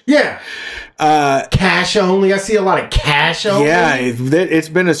much. Yeah. Cash only. I see a lot of cash only. Yeah, it's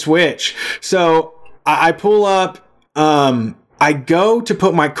been a switch. So I pull up. I go to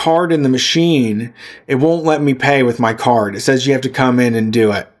put my card in the machine. It won't let me pay with my card. It says you have to come in and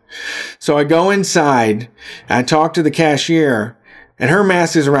do it. So I go inside. And I talk to the cashier, and her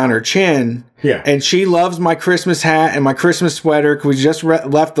mask is around her chin. Yeah. And she loves my Christmas hat and my Christmas sweater because we just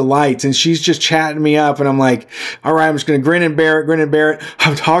left the lights, and she's just chatting me up, and I'm like, all right, I'm just going to grin and bear it.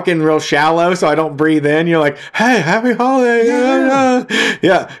 I'm talking real shallow so I don't breathe in. You're like, hey, happy holiday.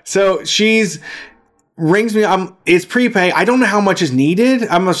 Yeah. So she's rings me. It's prepay. I don't know how much is needed.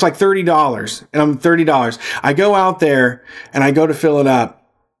 I'm just like $30, and I'm $30. I go out there and I go to fill it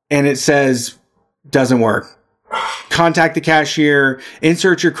up, and it says doesn't work. Contact the cashier,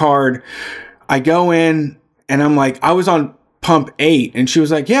 insert your card. I go in, and I'm like, I was on pump 8. And she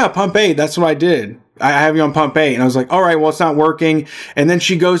was like, yeah, pump 8. That's what I did. I have you on pump 8. And I was like, all right, well, it's not working. And then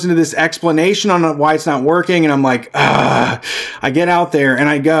she goes into this explanation on why it's not working. And I'm like, I get out there and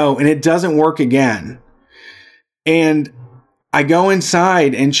I go, and it doesn't work again. And I go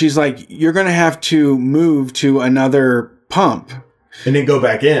inside, and she's like, you're going to have to move to another pump. And then go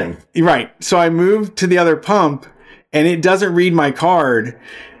back in. Right. So I moved to the other pump, and it doesn't read my card.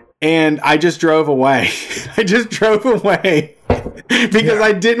 And I just drove away. because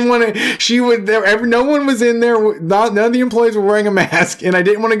I didn't want to. No one was in there. None of the employees were wearing a mask, and I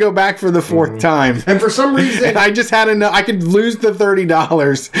didn't want to go back for the fourth time. And for some reason, and I just had enough. I could lose the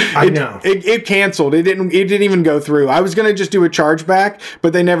 $30. I know it canceled. It didn't even go through. I was gonna just do a chargeback,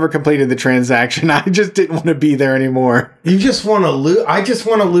 but they never completed the transaction. I just didn't want to be there anymore. You just want to lose. I just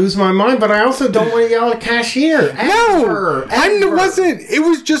want to lose my mind, but I also don't want to yell at cashier. It wasn't. It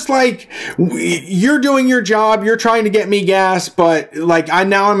was just like, you're doing your job. You're trying to get me gas, but like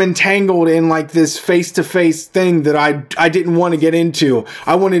I'm entangled in like this face-to-face thing that I didn't want to get into.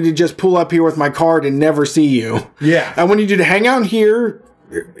 I wanted to just pull up here with my card and never see you. Yeah. I wanted you to hang out here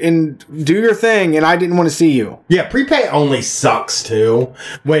and do your thing, and I didn't want to see you. Yeah, prepay only sucks too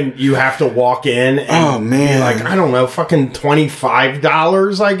when you have to walk in and oh man, like I don't know, fucking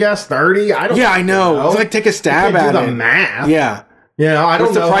 $25, I guess, 30. I don't. Yeah, I know. It's like take a stab at the math. Yeah. Yeah, I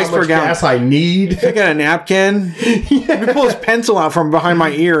don't know the price how much gas I need. I got a napkin. Let me pull his pencil out from behind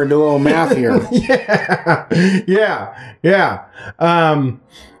my ear and do a little math here. Yeah.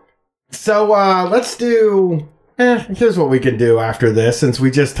 So let's do. Here's what we can do after this, since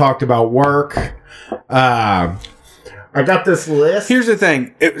we just talked about work. I got this list. Here's the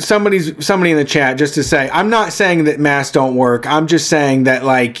thing. Somebody in the chat, just to say, I'm not saying that masks don't work. I'm just saying that,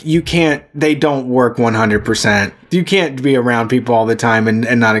 like, they don't work 100%. You can't be around people all the time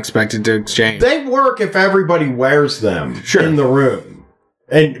and not expect it to exchange. They work if everybody wears them in the room.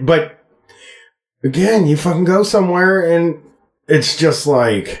 But again, you fucking go somewhere and it's just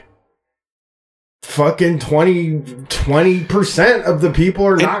like fucking 20% of the people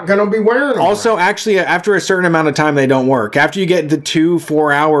are not going to be wearing them. Also, actually, after a certain amount of time, they don't work. After you get the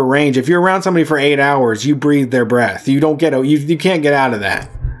 2-4 hour range, if you're around somebody for 8 hours, you breathe their breath. You don't get you can't get out of that.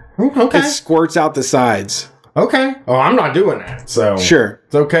 Okay. It squirts out the sides. Okay. Oh, I'm not doing that. So sure,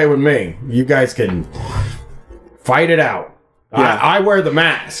 it's okay with me. You guys can fight it out. Yeah. I wear the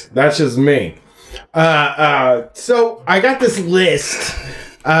mask. That's just me. So I got this list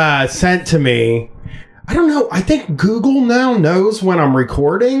sent to me. I don't know. I think Google now knows when I'm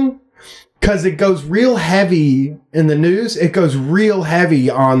recording because it goes real heavy in the news. It goes real heavy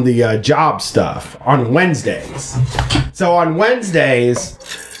on the job stuff on Wednesdays. So on Wednesdays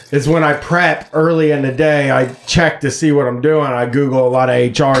is when I prep early in the day. I check to see what I'm doing. I Google a lot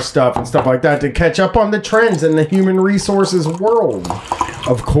of HR stuff and stuff like that to catch up on the trends in the human resources world.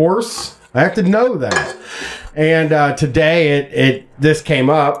 Of course, I have to know that. And today this came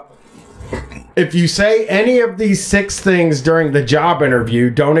up. If you say any of these 6 things during the job interview,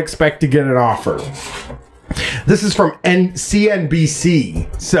 don't expect to get an offer. This is from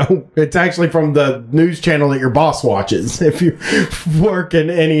CNBC. So it's actually from the news channel that your boss watches if you work in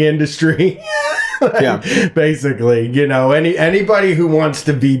any industry. Yeah. Basically, anybody who wants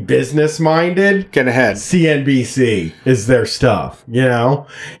to be business minded, get ahead. CNBC is their stuff.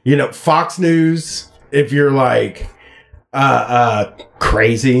 Fox News, if you're like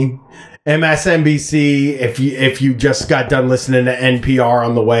crazy. MSNBC, if you just got done listening to NPR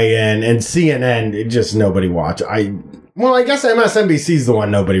on the way in, and CNN, it just nobody watch. I guess MSNBC is the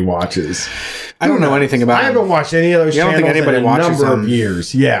one nobody watches. I don't know anything about. I haven't watched any of those channels in a number of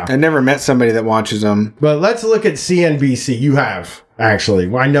years. Yeah, I never met somebody that watches them. But let's look at CNBC. You have actually.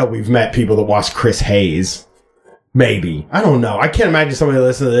 Well, I know we've met people that watch Chris Hayes. Maybe, I don't know. I can't imagine somebody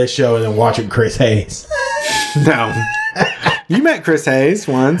listening to this show and then watching Chris Hayes. No. You met Chris Hayes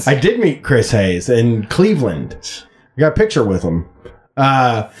once. I did meet Chris Hayes in Cleveland. I got a picture with him.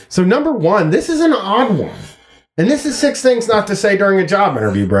 So number 1, this is an odd one. And this is 6 things not to say during a job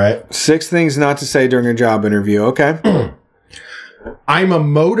interview, Brett. 6 things not to say during a job interview. Okay. I'm a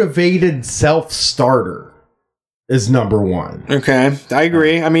motivated self-starter is number 1. Okay. I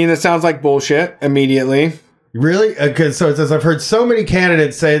agree. I mean, it sounds like bullshit immediately. Really? Okay, so it says, I've heard so many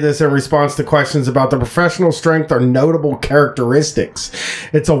candidates say this in response to questions about their professional strength or notable characteristics.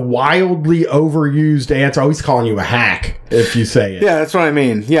 It's a wildly overused answer. Oh, he's calling you a hack if you say it. Yeah, that's what I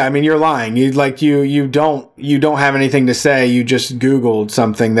mean. Yeah, I mean, you're lying. You don't have anything to say. You just Googled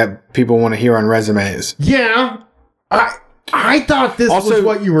something that people want to hear on resumes. Yeah. I thought this was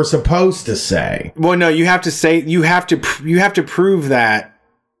what you were supposed to say. Well, no, you have to prove that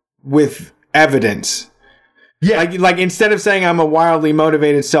with evidence. Yeah, like instead of saying I'm a wildly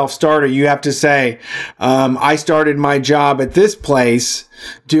motivated self-starter, you have to say I started my job at this place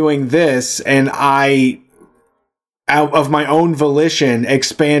doing this, and I out of my own volition,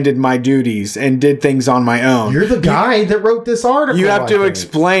 expanded my duties and did things on my own. You're the guy that wrote this article. You have to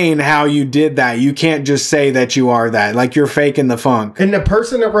explain how you did that. You can't just say that you are that. Like you're faking the funk. And the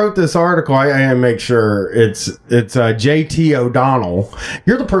person that wrote this article, I gotta make sure it's JT O'Donnell.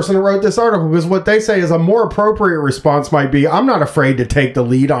 You're the person that wrote this article because what they say is a more appropriate response might be, I'm not afraid to take the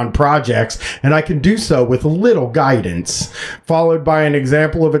lead on projects and I can do so with little guidance, followed by an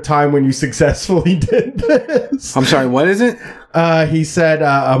example of a time when you successfully did this. I'm sorry, what is it? He said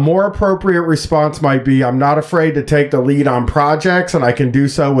a more appropriate response might be, I'm not afraid to take the lead on projects and I can do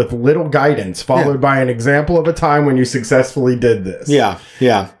so with little guidance, followed by an example of a time when you successfully did this. Yeah.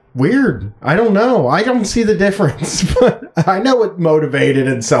 Weird. I don't know. I don't see the difference, but I know what motivated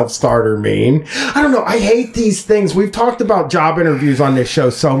and self-starter mean. I don't know. I hate these things. We've talked about job interviews on this show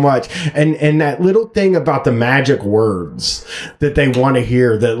so much, and that little thing about the magic words that they want to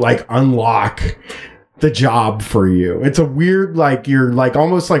hear that like unlock the job for you. It's a weird, like you're like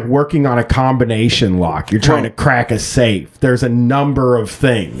almost like working on a combination lock. You're trying to crack a safe. There's a number of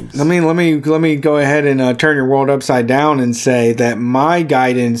things. Let me go ahead and turn your world upside down and say that my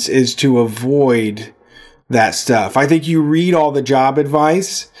guidance is to avoid that stuff. I think you read all the job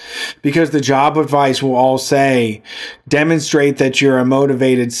advice because the job advice will all say, demonstrate that you're a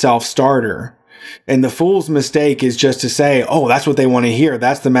motivated self-starter. And the fool's mistake is just to say, oh, that's what they want to hear.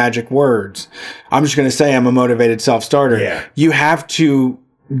 That's the magic words. I'm just going to say I'm a motivated self-starter. Yeah. You have to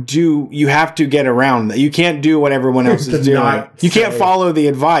get around that. You can't do what everyone else is doing. You can't follow the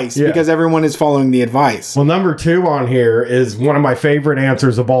advice because everyone is following the advice. Well, number 2 on here is one of my favorite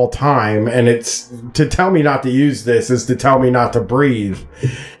answers of all time. And it's to tell me not to use this is to tell me not to breathe.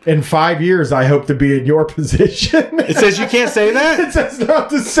 In 5 years, I hope to be in your position. It says you can't say that? It says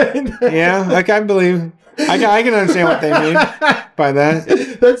not to say that. Yeah, like I believe. I can understand what they mean by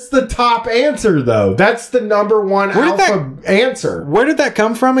that. That's the top answer, though. That's the number one answer. Where did that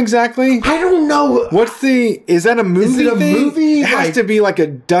come from exactly? I don't know. Is that a movie? Is it a movie? It has to be like a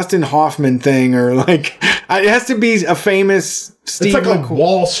Dustin Hoffman thing or like, it has to be a famous Steve It's like a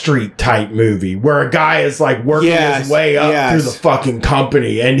Wall Street type movie where a guy is like working his way up through the fucking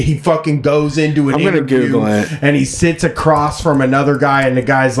company and he fucking goes into an interview. I'm going to Google it. And he sits across from another guy and the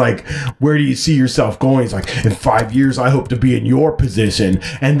guy's like, where do you see yourself going? He's like, in 5 years, I hope to be in your position.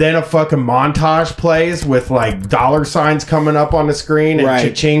 And then a fucking montage plays with like dollar signs coming up on the screen and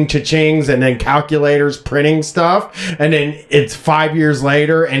cha-ching, cha-chings and then calculators printing stuff. And then it's 5 years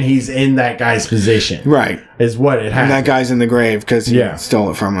later and he's in that guy's position. Right. Is what it happened. And that guy's in the grave because he stole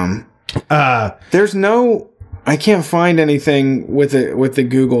it from him. I can't find anything with the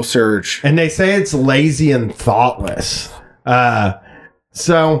Google search. And they say it's lazy and thoughtless.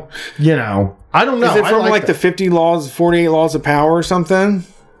 So, I don't know. Is it from like the 48 laws of power or something?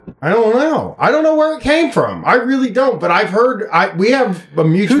 I don't know. I don't know where it came from. I really don't. But I've heard. We have a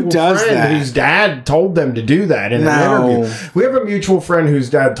mutual friend whose dad told them to do that in an interview. We have a mutual friend whose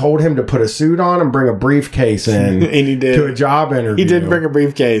dad told him to put a suit on and bring a briefcase in and he did. To a job interview. He did bring a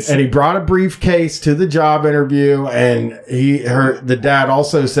briefcase. And he brought a briefcase to the job interview. And the dad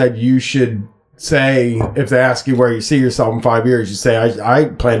also said you should say, if they ask you where you see yourself in 5 years, you say, I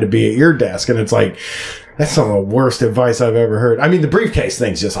plan to be at your desk. And it's like, that's some of the worst advice I've ever heard. I mean, the briefcase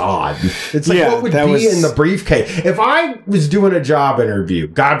thing's just odd. It's like, what would be in the briefcase? If I was doing a job interview,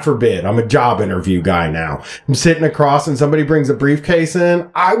 God forbid, I'm a job interview guy now. I'm sitting across and somebody brings a briefcase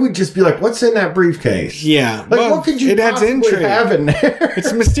in, I would just be like, what's in that briefcase? Yeah. Like, what could you possibly have in there?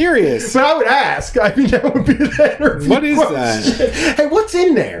 It's mysterious. But I would ask. I mean, that would be the interview What is question. that? Hey, what's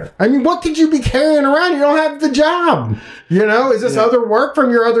in there? I mean, what could you be carrying around? You don't have the job. Is this other work from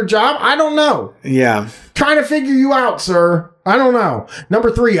your other job? I don't know. Yeah. Trying to figure you out, sir. I don't know.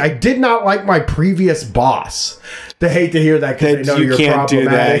 Number 3, I did not like my previous boss. They hate to hear that because they know you're can't problematic.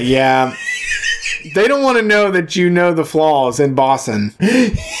 Do that. Yeah. They don't want to know that you know the flaws in bossing.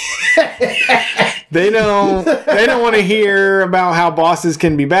 They don't want to hear about how bosses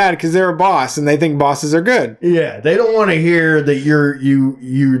can be bad because they're a boss and they think bosses are good. Yeah, they don't want to hear that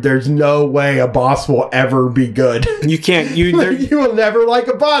you there's no way a boss will ever be good. You can't you will never like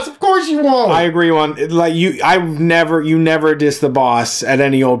a boss. Of course you won't. I agree you never diss the boss at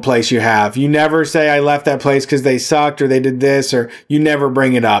any old place you have. You never say I left that place because they sucked or they did this, or you never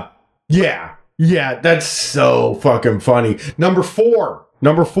bring it up. Yeah, that's so fucking funny. Number four.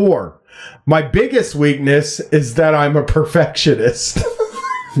 My biggest weakness is that I'm a perfectionist.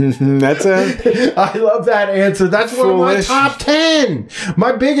 That's I love that answer. That's one of my top 10.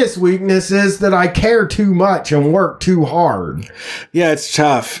 My biggest weakness is that I care too much and work too hard. Yeah, it's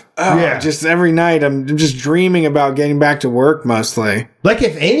tough. Oh, yeah. Just every night I'm just dreaming about getting back to work mostly. Like,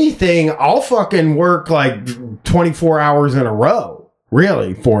 if anything, I'll fucking work like 24 hours in a row.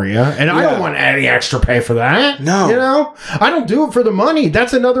 Really, for you. And I don't want any extra pay for that. No. You know? I don't do it for the money.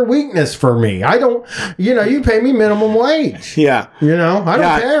 That's another weakness for me. I don't, you pay me minimum wage. Yeah. I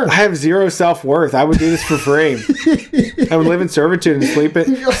don't care. I have zero self-worth. I would do this for free. I would live in servitude and sleep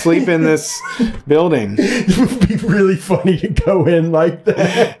in this building. It would be really funny to go in like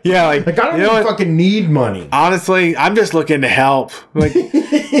that. Yeah, like I don't even fucking need money. Honestly, I'm just looking to help.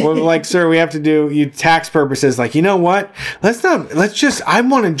 Like, sir, we have to do tax purposes. Like, you know what? I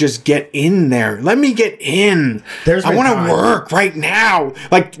want to just get in there. Let me get in. I want to work right now.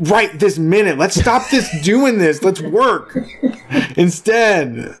 Like, right this minute. Let's stop doing this. Let's work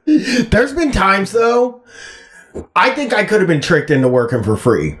instead. There's been times, though, I think I could have been tricked into working for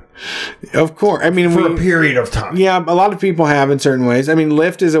free. Of course. I mean, for a period of time. Yeah, a lot of people have in certain ways. I mean,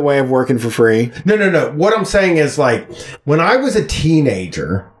 Lyft is a way of working for free. No. What I'm saying is, like, when I was a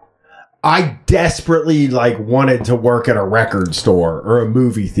teenager, I desperately wanted to work at a record store or a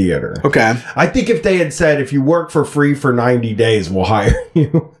movie theater. Okay. I think if they had said, if you work for free for 90 days, we'll hire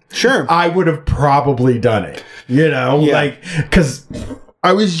you. Sure. I would have probably done it. Because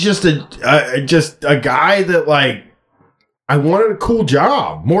I was just a guy that I wanted a cool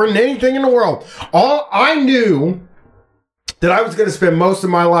job more than anything in the world. All I knew that I was going to spend most of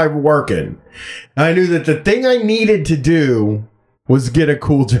my life working. I knew that the thing I needed to do was get a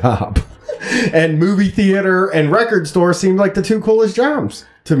cool job. And movie theater and record store seemed like the two coolest jobs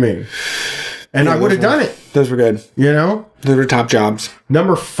to me. And I would have done it. Those were good. Those were top jobs.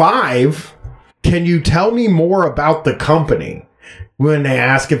 Number 5, can you tell me more about the company? When they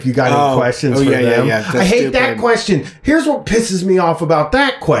ask if you got any questions for them. Yeah. I hate that question. Here's what pisses me off about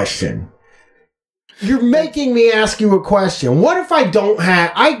that question. You're making me ask you a question. What if I don't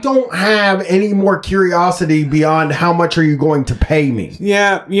have any more curiosity beyond how much are you going to pay me?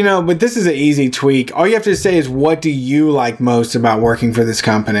 Yeah, but this is an easy tweak. All you have to say is, what do you like most about working for this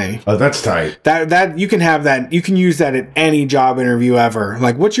company? Oh, that's tight. That you can have that. You can use that at any job interview ever.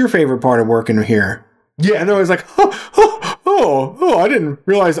 Like, what's your favorite part of working here? Yeah, and they're always like, oh, I didn't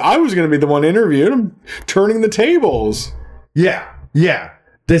realize I was going to be the one interviewed. I'm turning the tables. Yeah.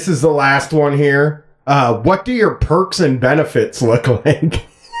 This is the last one here. What do your perks and benefits look like?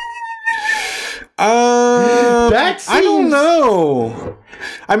 I don't know.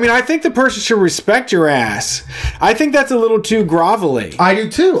 I mean, I think the person should respect your ass. I think that's a little too grovelly. I do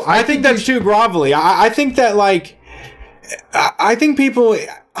too. I think that's too grovelly. I think that, I think people,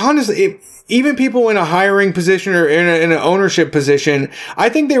 honestly, even people in a hiring position or in an ownership position, I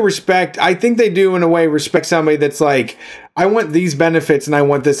think they do in a way respect somebody that's like, I want these benefits and I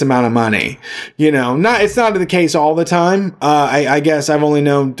want this amount of money. It's not the case all the time. I guess I've only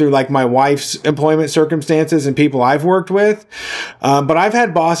known through my wife's employment circumstances and people I've worked with. But I've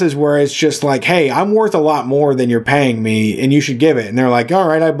had bosses where it's just like, hey, I'm worth a lot more than you're paying me and you should give it. And they're like, all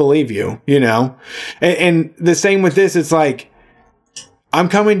right, I believe you, and the same with this. It's like, I'm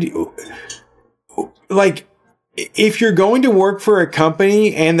coming to you. If you're going to work for a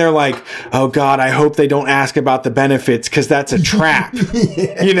company and they're like, oh God, I hope they don't ask about the benefits because that's a trap.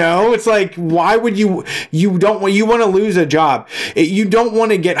 It's like, why would you want to lose a job. You don't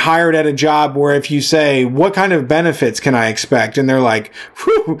want to get hired at a job where if you say, what kind of benefits can I expect? And they're like,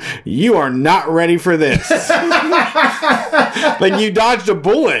 whew, you are not ready for this. You dodged a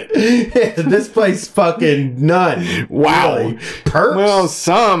bullet. This place fucking none. Wow. Really. Perks? Well,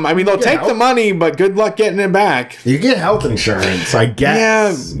 some. I mean, they'll take the money, but good luck getting it back. You get health insurance, I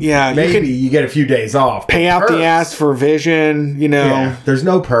guess. Yeah. Maybe you get a few days off. Pay out the ass for vision, Yeah, there's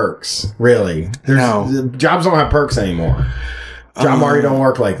no perks, really. Jobs don't have perks anymore. Job market don't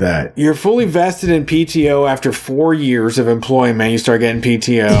work like that. You're fully vested in PTO after 4 years of employment. You start getting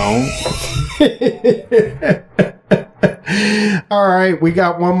PTO. All right, we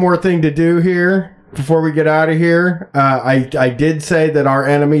got one more thing to do here before we get out of here. I did say that our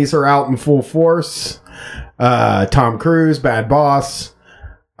enemies are out in full force. Tom Cruise, Bad Boss,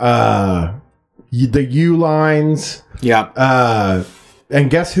 the U-Lines. Yeah.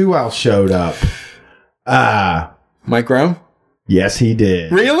 And guess who else showed up? Mike Rowe? Yes, he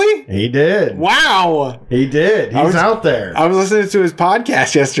did. Really? He did. Wow. He did. He's out there. I was listening to his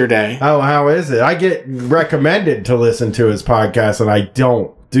podcast yesterday. Oh, how is it? I get recommended to listen to his podcast, and I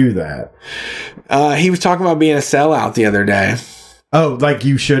don't do that. He was talking about being a sellout the other day. Oh, like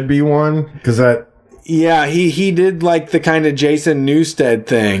you should be one? Because that... Yeah, he did like the kind of Jason Newsted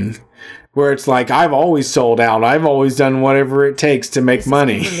thing where it's like, I've always sold out. I've always done whatever it takes to make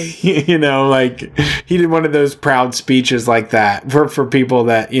money. You know, like he did one of those proud speeches like that for people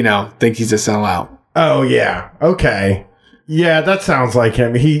that, you know, think he's a sellout. Oh, yeah. Okay. Yeah, that sounds like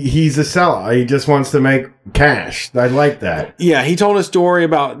him. He's a sellout. He just wants to make cash. I like that. Yeah, he told a story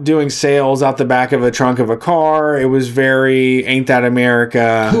about doing sales out the back of a trunk of a car. It was very Ain't That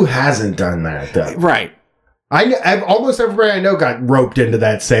America. Who hasn't done that, though? Right. I've almost everybody I know got roped into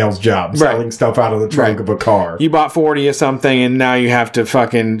that sales job, selling stuff out of the trunk of a car. You bought 40 of something, and now you have to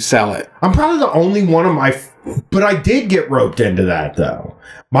fucking sell it. I'm probably the only one of my... But I did get roped into that, though.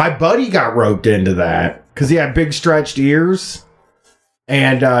 My buddy got roped into that because he had big stretched ears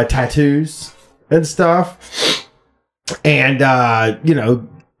and tattoos and stuff. And, you know,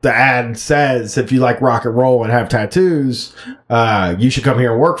 the ad says if you like rock and roll and have tattoos, you should come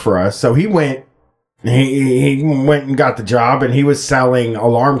here and work for us. So he went and got the job, and he was selling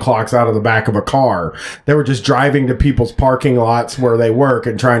alarm clocks out of the back of a car. They were just driving to people's parking lots where they work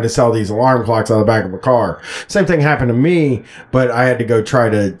and trying to sell these alarm clocks out of the back of a car. Same thing happened to me, but I had to go try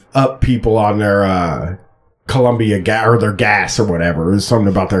to up people on their Columbia gas or their gas or whatever. It was something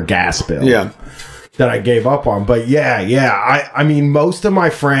about their gas bill. Yeah. That I gave up on. But yeah. I mean, most of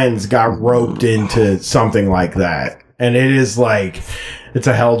my friends got roped into something like that. And it is like, it's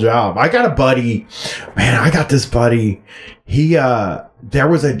a hell job. I got a buddy, man, I got this buddy. He, there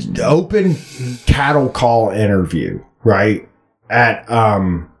was an open cattle call interview, right? At,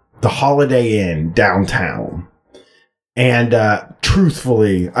 the Holiday Inn downtown. And,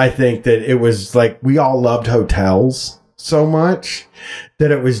 truthfully, I think that it was like, we all loved hotels so much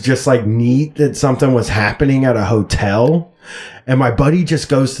that it was just like neat that something was happening at a hotel. And my buddy just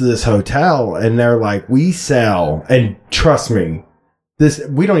goes to this hotel and they're like, we sell, and trust me, this,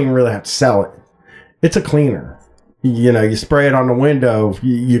 we don't even really have to sell it. It's a cleaner. You know, you spray it on the window,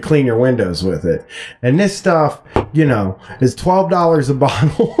 you clean your windows with it. And this stuff, you know, is $12 a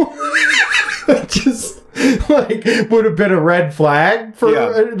bottle. Just like would have been a red flag for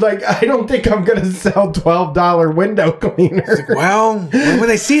like, I don't think I'm gonna sell $12 window cleaner. Like, well, when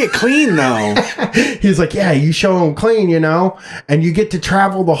they see it clean though. He's like, yeah, you show them clean, you know, and you get to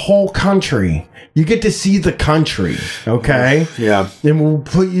travel the whole country. You get to see the country, okay? Yeah. And we'll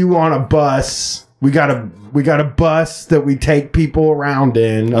put you on a bus. We got a bus that we take people around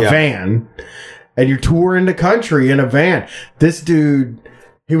in, a van, and you're touring the country in a van. This dude,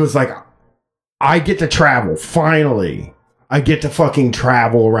 he was like, I get to travel, finally. I get to fucking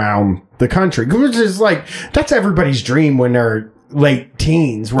travel around the country. Which is like, that's everybody's dream when they're late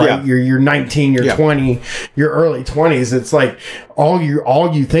teens, right? Yeah. You're 19, you're 20, you're early 20s. It's like all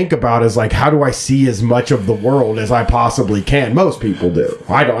you think about is like, how do I see as much of the world as I possibly can? Most people do.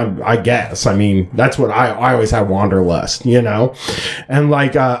 I guess. I mean, that's what I always have wanderlust, you know? And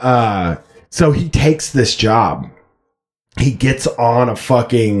like, so he takes this job. He gets on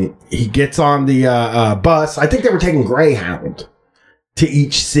the bus. I think they were taking Greyhound to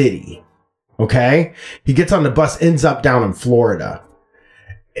each city. Okay. He gets on the bus, ends up down in Florida.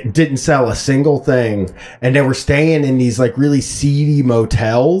 Didn't sell a single thing. And they were staying in these like really seedy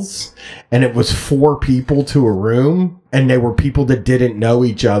motels. And it was 4 people to a room. And they were people that didn't know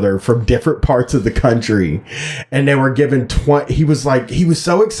each other from different parts of the country. And they were given 20. He was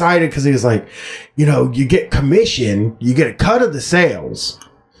so excited because he was like, you know, you get commission, you get a cut of the sales,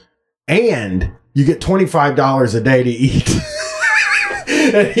 and you get $25 a day to eat.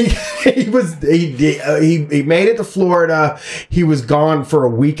 And he made it to Florida. He was gone for a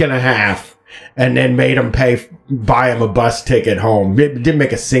week and a half, and then made him buy him a bus ticket home. It didn't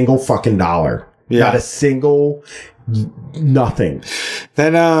make a single fucking dollar. Yeah. Not a single nothing.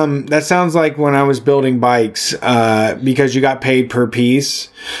 That sounds like when I was building bikes, because you got paid per piece.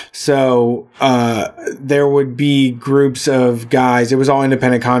 So there would be groups of guys. It was all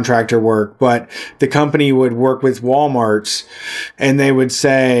independent contractor work, but the company would work with Walmarts, and they would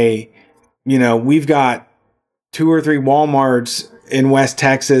say, you know, we've got 2 or 3 Walmarts in West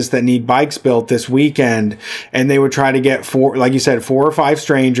Texas that need bikes built this weekend, and they would try to get 4 or 5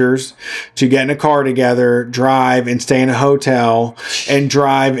 strangers to get in a car together, drive and stay in a hotel, and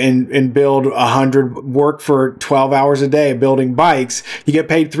drive and build 100, work for 12 hours a day building bikes. You get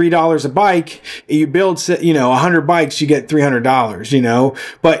paid $3 a bike. You build, you know, 100 bikes, you get $300, you know,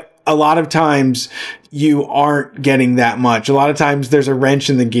 but a lot of times you aren't getting that much. A lot of times there's a wrench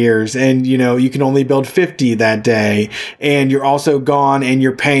in the gears, and, you know, you can only build 50 that day, and you're also gone and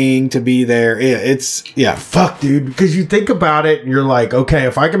you're paying to be there. Fuck, dude. Because you think about it and you're like, okay,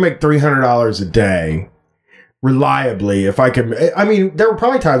 if I can make $300 a day, reliably if I could. I mean, there were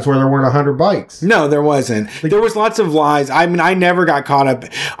probably times where there weren't 100 bikes. No, there wasn't. There was lots of lies. I mean, I never got caught up.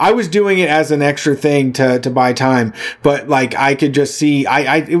 I was doing it as an extra thing to buy time, but like I could just see,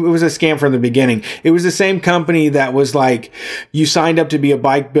 it was a scam from the beginning. It was the same company that was like, you signed up to be a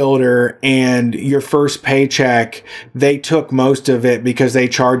bike builder and your first paycheck, they took most of it because they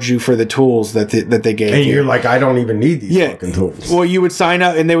charged you for the tools that they gave you. And you're like, I don't even need these fucking tools. Well, you would sign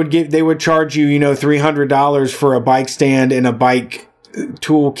up and they would charge you, $300 for a bike stand and a bike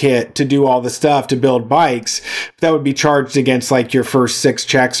toolkit to do all the stuff to build bikes. That would be charged against like your first 6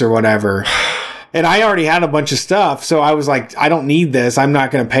 checks or whatever. And I already had a bunch of stuff, so I was like, I don't need this. I'm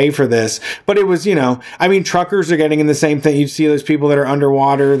not going to pay for this. But it was, truckers are getting in the same thing. You see those people that are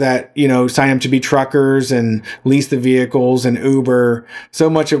underwater that, sign up to be truckers and lease the vehicles, and Uber. So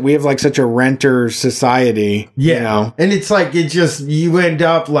much we have like such a renter society. Yeah. And it's like, you end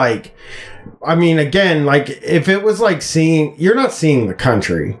up like, I mean, again, like if it was like you're not seeing the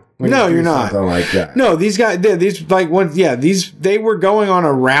country. No, you're not. Something like that. No, these guys, they were going on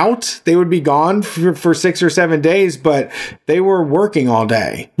a route. They would be gone for 6 or 7 days, but they were working all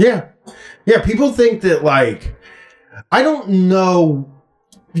day. Yeah. Yeah. People think that like, I don't know,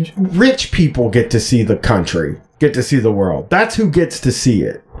 rich people get to see the country, get to see the world. That's who gets to see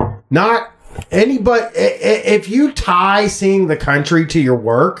it. Not anybody. If you tie seeing the country to your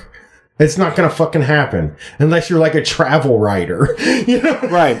work, it's not going to fucking happen unless you're like a travel writer,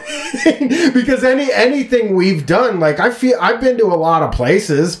 Right. Because anything we've done, like I've been to a lot of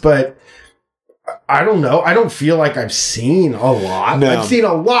places, but I don't know. I don't feel like I've seen a lot. No. I've seen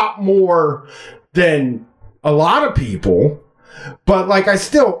a lot more than a lot of people. But like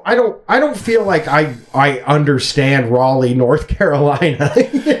I don't feel like I understand Raleigh, North Carolina.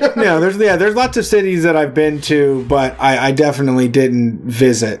 No, there's lots of cities that I've been to, but I definitely didn't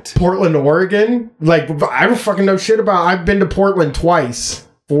visit. Portland, Oregon, like I don't fucking know shit about. I've been to Portland twice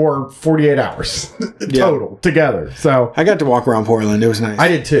for 48 hours total together. So I got to walk around Portland. It was nice. I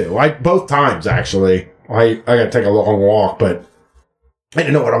did too. both times actually. I got to take a long walk, but I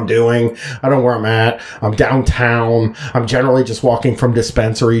didn't know what I'm doing. I don't know where I'm at. I'm downtown. I'm generally just walking from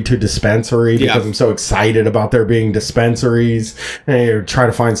dispensary to dispensary because I'm so excited about there being dispensaries. And you're trying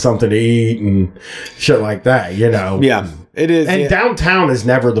to find something to eat and shit like that, Yeah, it is. And downtown is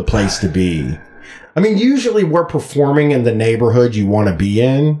never the place to be. I mean, usually we're performing in the neighborhood you want to be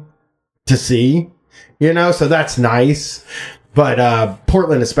in to see, so that's nice. But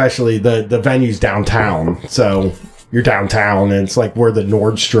Portland especially, the venue's downtown, so you're downtown and it's like where the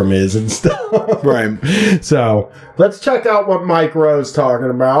Nordstrom is and stuff. Right. So let's check out what Mike Rowe's talking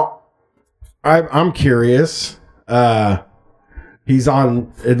about. I'm curious. He's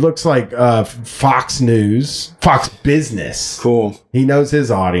on, it looks like Fox News, Fox Business. Cool. He knows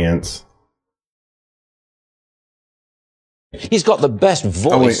his audience. He's got the best voice.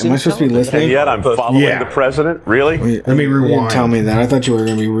 Oh, wait, am I supposed to be listening? And yet I'm following the president? Really? Wait, let me rewind. You didn't tell me that. I thought you were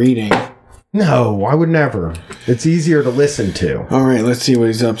going to be reading. No, I would never. It's easier to listen to. All right, let's see what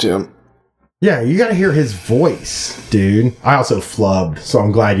he's up to. Yeah, you got to hear his voice, dude. I also flubbed, so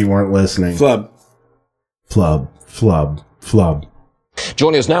I'm glad you weren't listening. Flub.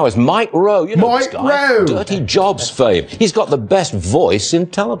 Joining us now is Mike Rowe. You know Mike this guy. Rowe. Dirty Jobs fame. He's got the best voice in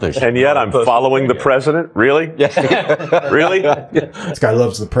television. And yet I'm following the president? Really? Really? This guy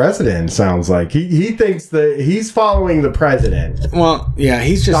loves the president, sounds like. He thinks that he's following the president. Well, yeah,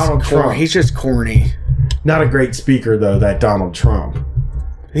 he's just Donald Trump. He's just corny. Not a great speaker, though, that Donald Trump.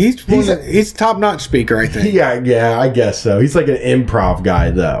 He's top-notch speaker, I think. Yeah, I guess so. He's like an improv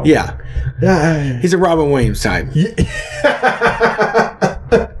guy, though. Yeah. He's a Robin Williams type.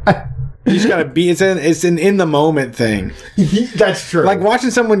 You just gotta be. It's an in the moment thing. That's true. Like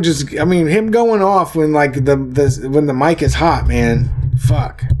watching someone him going off when like when the mic is hot, man.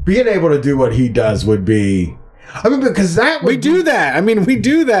 Fuck. Being able to do what he does would be. I mean, because we do that. I mean, we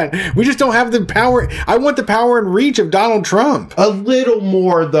do that. We just don't have the power. I want the power and reach of Donald Trump. A little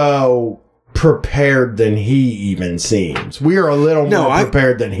more, though, prepared than he even seems. We are a little more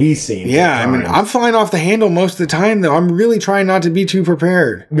prepared than he seems. Yeah, I mean, I'm flying off the handle most of the time, though. I'm really trying not to be too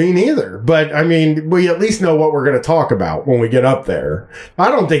prepared. Me neither. But, I mean, we at least know what we're going to talk about when we get up there. I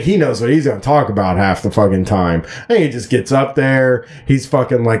don't think he knows what he's going to talk about half the fucking time. I think he just gets up there. He's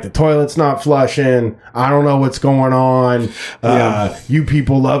fucking like, the toilet's not flushing. I don't know what's going on. You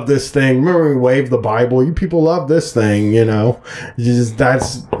people love this thing. Remember we waved the Bible? You people love this thing, he's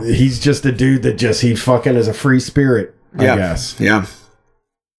just a dude that he fucking is a free spirit, I guess. Yeah.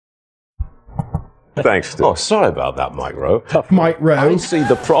 Thanks. Oh, sorry about that, Mike Rowe. Mike Rowe. I see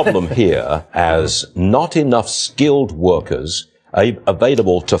the problem here as not enough skilled workers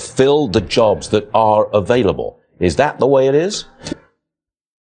available to fill the jobs that are available. Is that the way it is?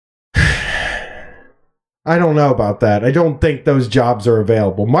 I don't know about that. I don't think those jobs are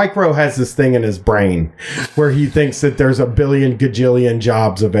available. Micro has this thing in his brain where he thinks that there's a billion gajillion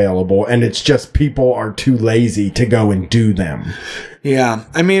jobs available, and it's just people are too lazy to go and do them. Yeah.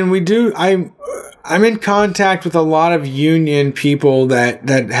 I mean, I'm in contact with a lot of union people that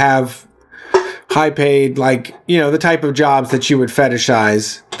have high paid, like, you know, the type of jobs that you would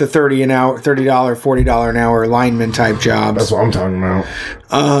fetishize, the $30 an hour, $30, $40 an hour lineman type jobs. That's what I'm talking about.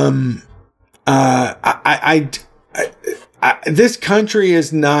 This country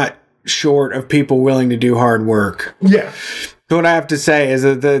is not short of people willing to do hard work. Yeah. What I have to say is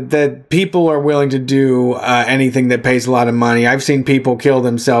that people are willing to do anything that pays a lot of money. I've seen people kill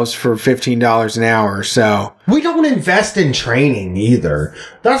themselves for $15 an hour. So we don't invest in training either.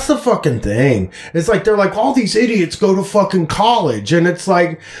 That's the fucking thing. It's like they're like, all these idiots go to fucking college, and it's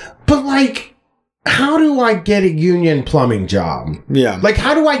like, but like, how do I get a union plumbing job? Yeah. Like,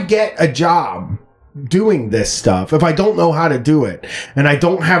 how do I get a job doing this stuff if I don't know how to do it and I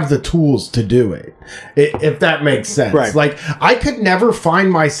don't have the tools to do it? If that makes sense. Right. Like, I could never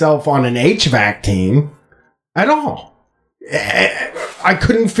find myself on an HVAC team at all. I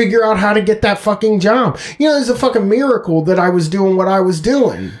couldn't figure out how to get that fucking job. You know, it's a fucking miracle that I was doing what I was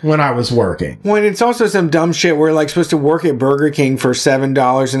doing when I was working. When it's also some dumb shit where like supposed to work at Burger King for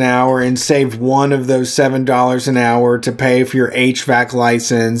 $7 an hour and save one of those $7 an hour to pay for your HVAC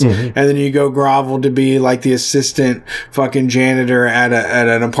license. Mm-hmm. And then you go grovel to be like the assistant fucking janitor at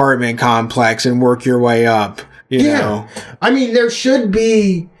an apartment complex and work your way up. You know? I mean, there should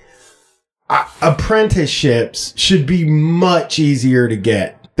be apprenticeships should be much easier to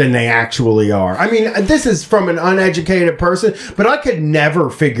get than they actually are. I mean, this is from an uneducated person, but I could never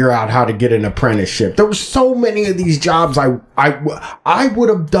figure out how to get an apprenticeship. There were so many of these jobs I would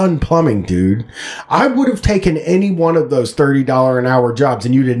have done plumbing, dude. I would have taken any one of those $30 an hour jobs,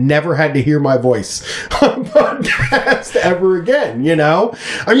 and you'd have never had to hear my voice on podcast ever again, you know?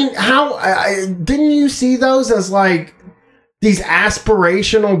 I mean, didn't you see those as like these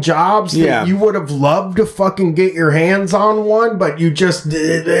aspirational jobs that you would have loved to fucking get your hands on one, but you just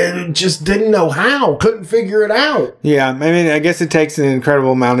didn't know how, couldn't figure it out. Yeah, I mean, I guess it takes an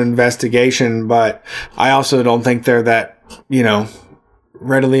incredible amount of investigation, but I also don't think they're that, you know,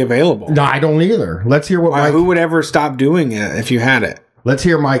 readily available. No, I don't either. Let's hear what Mike... Who would ever stop doing it if you had it? Let's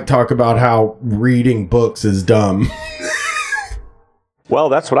hear Mike talk about how reading books is dumb. Well,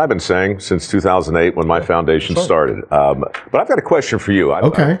 that's what I've been saying since 2008 when my foundation started. But I've got a question for you. I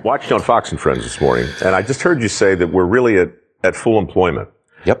watched you on Fox and Friends this morning, and I just heard you say that we're really at full employment.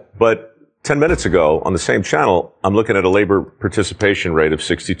 Yep. But 10 minutes ago on the same channel, I'm looking at a labor participation rate of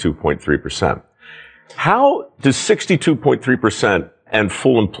 62.3%. How does 62.3% and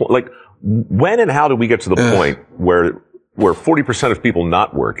full employment, like, when and how do we get to the point where 40% of people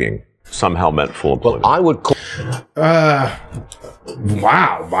not working somehow meant full employment? Well, I would call...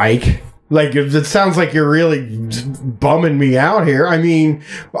 Wow, Mike. Like, it sounds like you're really bumming me out here. I mean,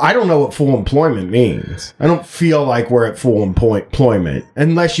 I don't know what full employment means. I don't feel like we're at full employment,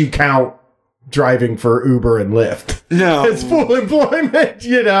 unless you count driving for Uber and Lyft. No. It's full employment,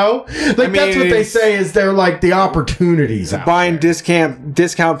 you know? Like, I mean, that's what they say is they're like the opportunities out buying there.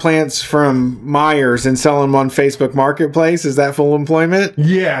 discount plants from Myers and selling them on Facebook Marketplace. Is that full employment?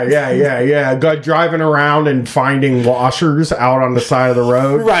 Yeah. Driving around and finding washers out on the side of the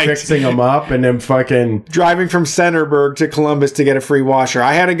road, right, fixing them up, and then fucking... Driving from Centerburg to Columbus to get a free washer.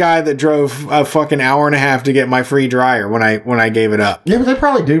 I had a guy that drove a fucking hour and a half to get my free dryer when I gave it up. Yeah, but they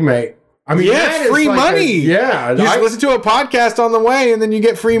probably do, mate. I mean, yeah, it's free money. You just listen to a podcast on the way, and then you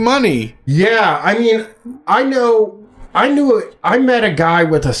get free money. Yeah, I mean, I met a guy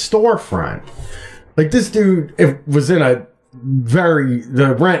with a storefront. Like, this dude, it was in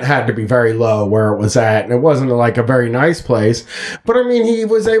the rent had to be very low where it was at, and it wasn't like a very nice place. But I mean, he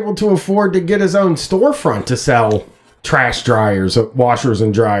was able to afford to get his own storefront to sell trash dryers, washers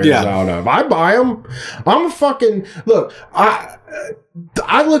and dryers out of. I buy them. I'm a fucking... Look,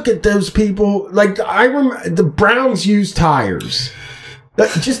 I look at those people, like, I remember the Browns used tires.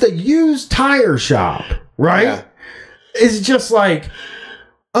 Just a used tire shop, right? Yeah. It's just like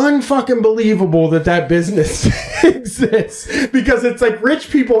unfucking believable that business exists, because it's like rich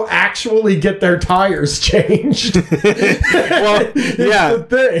people actually get their tires changed. Well, yeah. The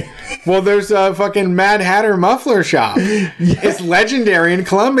thing. Well, there's a fucking Mad Hatter muffler shop. Yeah. It's legendary in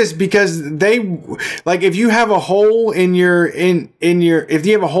Columbus because they, like, if you have a hole in your if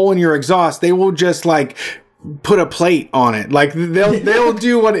you have a hole in your exhaust, they will just like put a plate on it. Like they'll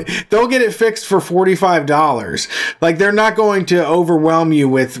do they'll get it fixed for $45. Like they're not going to overwhelm you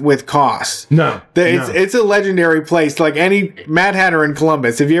with costs. No. It's a legendary place. Like any Mad Hatter in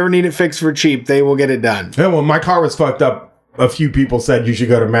Columbus. If you ever need it fixed for cheap, they will get it done. Yeah, when my car was fucked up, a few people said you should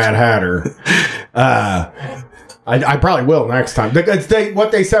go to Mad Hatter. I probably will next time. Because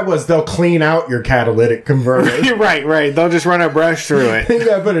what they said was they'll clean out your catalytic converter. Right. They'll just run a brush through it. You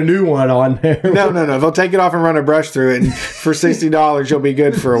gotta put a new one on there. No. They'll take it off and run a brush through it. And for $60, you'll be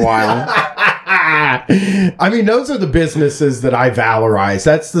good for a while. I mean, those are the businesses that I valorize.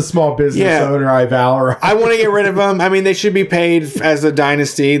 That's the small business owner I valorize. I want to get rid of them. I mean, they should be paid as a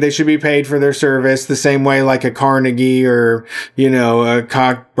dynasty. They should be paid for their service the same way like a Carnegie or, a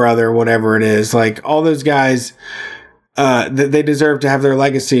Koch brother, whatever it is. Like all those guys, they deserve to have their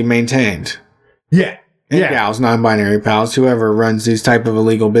legacy maintained. Yeah. And gals, non-binary pals, whoever runs these type of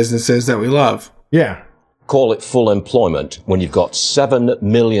illegal businesses that we love. Yeah. Call it full employment when you've got 7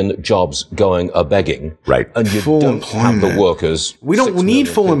 million jobs going a-begging. Right. And you don't have the workers. We don't need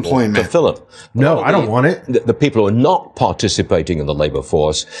full employment to fill them. No, I don't want it. The people who are not participating in the labor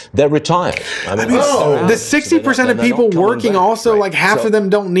force, they're retired. The 60% of people working also, like half of them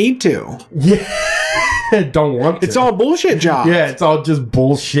don't need to. Yeah. Don't want to. It's all bullshit jobs. Yeah, it's all just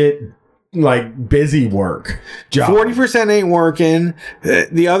bullshit. Like busy work job. 40% ain't working.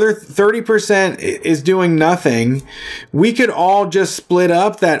 The other 30% is doing nothing. We could all just split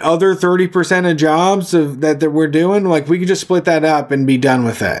up that other 30% of jobs that we're doing. Like we could just split that up and be done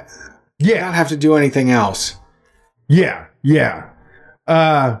with it. Yeah. Not have to do anything else. Yeah.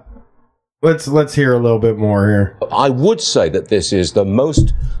 Let's hear a little bit more here. I would say that this is the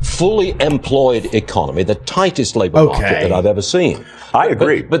most fully employed economy, the tightest labor market that I've ever seen. I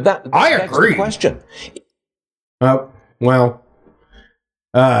agree. But that I begs agree. the question.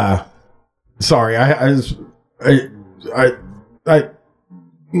 Sorry,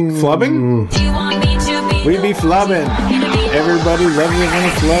 flubbing? We be flubbing. Everybody loves it when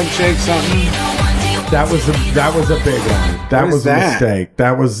a flub shakes something. That was a big one. That was a mistake.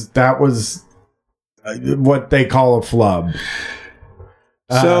 That was what they call a flub.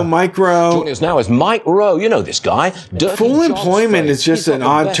 So Mike Rowe. Joining us now is Mike Rowe. You know this guy. Full employment is just an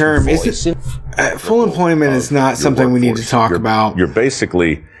odd term. Full employment is not something we need to talk about. You're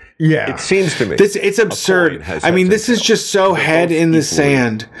basically. Yeah. It seems to me. It's absurd. I mean, this is just so head in the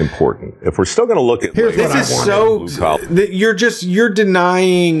sand. Important. If we're still going to look at you're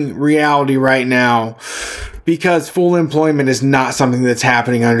denying reality right now. Because full employment is not something that's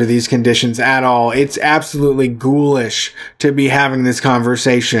happening under these conditions at all. It's absolutely ghoulish to be having this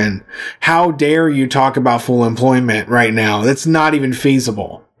conversation. How dare you talk about full employment right now? That's not even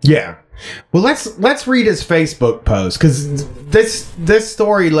feasible. Yeah. Well, let's read his Facebook post, because this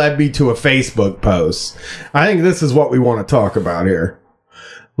story led me to a Facebook post. I think this is what we want to talk about here.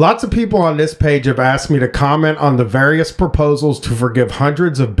 Lots of people on this page have asked me to comment on the various proposals to forgive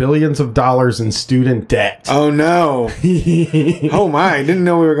hundreds of billions of dollars in student debt. Oh, no. Oh, my. I didn't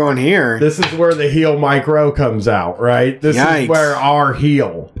know we were going here. This is where the heel Mike Rowe comes out, right? This is where our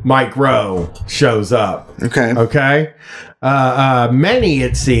heel Mike Rowe shows up. Okay? Many,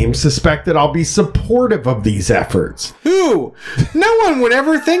 it seems, suspect that I'll be supportive of these efforts. Who? No one would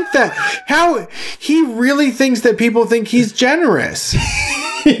ever think that. How? He really thinks that people think he's generous.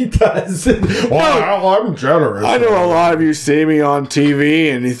 He does. Well, I'm generous. I know a lot of you see me on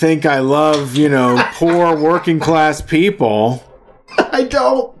TV and you think I love, poor working class people. I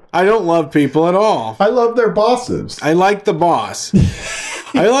don't love people at all. I love their bosses. I like the boss.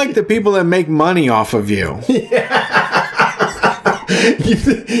 I like the people that make money off of you. Yeah.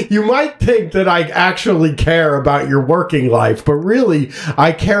 You might think that I actually care about your working life, but really,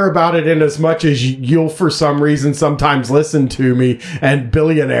 I care about it in as much as you'll, for some reason, sometimes listen to me, and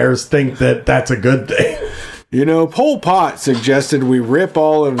billionaires think that that's a good thing. Pol Pot suggested we rip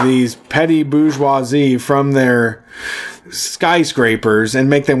all of these petty bourgeoisie from their skyscrapers and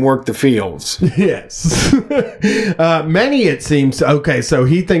make them work the fields. Yes. Many, it seems. Okay, so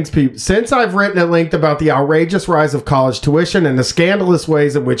he thinks people. Since I've written and linked about the outrageous rise of college tuition and the scandalous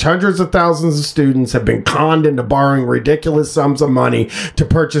ways in which hundreds of thousands of students have been conned into borrowing ridiculous sums of money to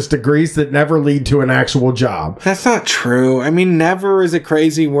purchase degrees that never lead to an actual job. That's not true. I mean, never is a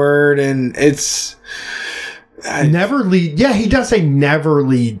crazy word, and it's. Never lead. Yeah, he does say never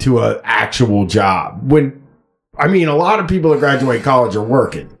lead to an actual job. A lot of people that graduate college are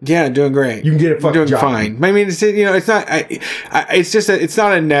working. Yeah, doing great. You can get a fucking job. Fine. I mean, it's not. It's just it's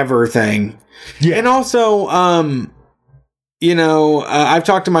not a never thing. Yeah. And also, I've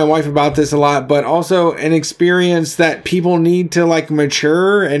talked to my wife about this a lot, but also an experience that people need to like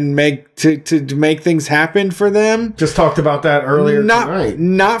mature and make to make things happen for them. Just talked about that earlier tonight.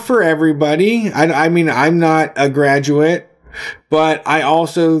 Not for everybody. I mean, I'm not a graduate, but I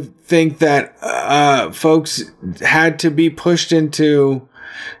also think that folks had to be pushed into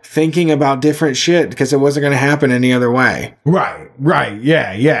thinking about different shit because it wasn't going to happen any other way. Right.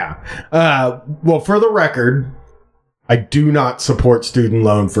 Yeah. Well, for the record, I do not support student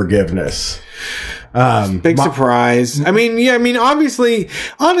loan forgiveness. Big surprise. I mean, honestly,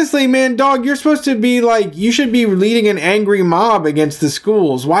 man, dog, you're supposed to be like, you should be leading an angry mob against the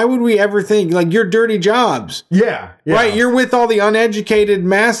schools. Why would we ever think like you're dirty jobs? Yeah. Right. You're with all the uneducated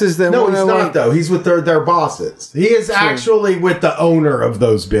masses that no, he's not though. He's with their bosses. He is actually with the owner of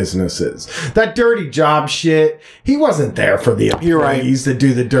those businesses. That dirty job shit. He wasn't there for the employees to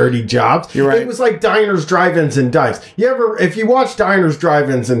do the dirty jobs. You're right. It was like diners, drive-ins, and dives. If you watch diners,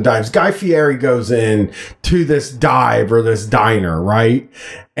 drive-ins, and dives, Guy Fieri goes in to this dive or this diner, right?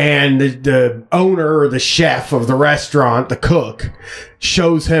 And the owner or the chef of the restaurant, the cook,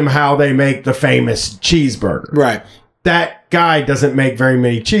 shows him how they make the famous cheeseburger. Right. That guy doesn't make very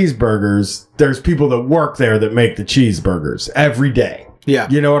many cheeseburgers. There's people that work there that make the cheeseburgers every day. Yeah.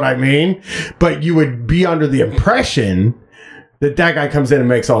 You know what I mean? But you would be under the impression that guy comes in and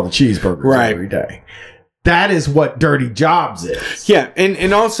makes all the cheeseburgers every day. That is what Dirty Jobs is. Yeah.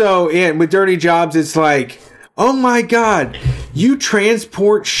 And also, with Dirty Jobs, it's like, oh my God, you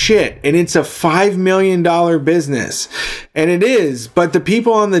transport shit and it's a $5 million business. And it is, but the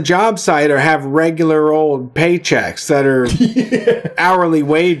people on the job site have regular old paychecks that are hourly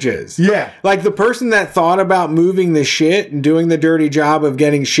wages. Yeah. Like the person that thought about moving the shit and doing the dirty job of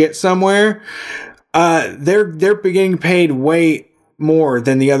getting shit somewhere, they're getting paid way more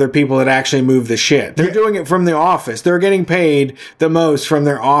than the other people that actually move the shit. They're doing it from the office. They're getting paid the most from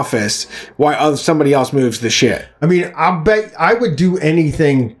their office while somebody else moves the shit. I mean, I bet I would do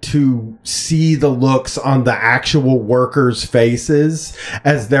anything to see the looks on the actual workers' faces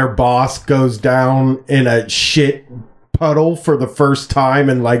as their boss goes down in a shit puddle for the first time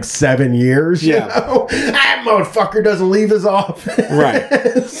in like 7 years. Yeah. You know? That motherfucker doesn't leave his office.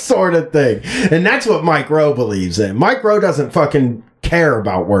 Right. Sort of thing. And that's what Mike Rowe believes in. Mike Rowe doesn't fucking care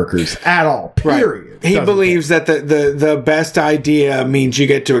about workers at all. Period. Right. He believes that the best idea means you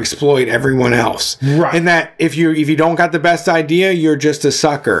get to exploit everyone else. Right. And that if you don't got the best idea, you're just a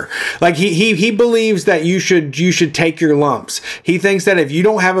sucker. Like he believes that you should take your lumps. He thinks that if you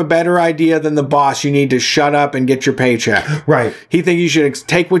don't have a better idea than the boss, you need to shut up and get your paycheck. Right. He thinks you should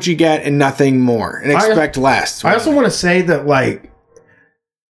take what you get and nothing more and expect less. I also want to say that like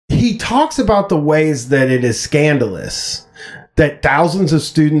he talks about the ways that it is scandalous that thousands of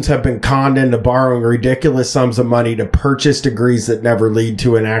students have been conned into borrowing ridiculous sums of money to purchase degrees that never lead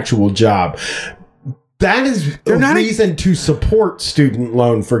to an actual job. That is a reason to support student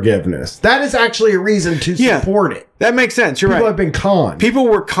loan forgiveness. That is actually a reason to support it. That makes sense. You're People right. have been conned. People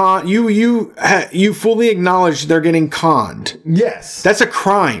were conned. You fully acknowledge they're getting conned. Yes. That's a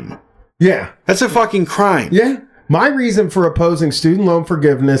crime. Yeah. That's a fucking crime. Yeah. My reason for opposing student loan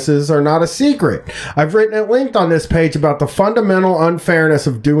forgivenesses are not a secret. I've written at length on this page about the fundamental unfairness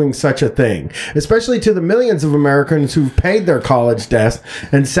of doing such a thing, especially to the millions of Americans who've paid their college debts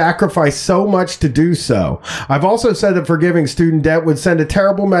and sacrificed so much to do so. I've also said that forgiving student debt would send a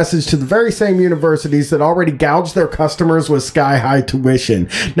terrible message to the very same universities that already gouged their customers with sky-high tuition.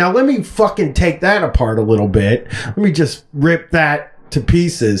 Now, let me fucking take that apart a little bit. Let me just rip that to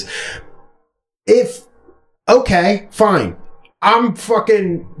pieces. Okay, fine. I'm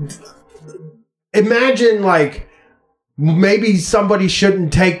fucking... Imagine, like, maybe somebody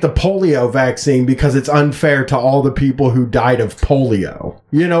shouldn't take the polio vaccine because it's unfair to all the people who died of polio.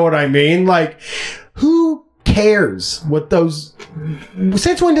 You know what I mean? Like, who cares what those...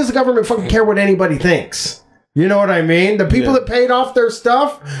 Since when does the government fucking care what anybody thinks? You know what I mean? The people that paid off their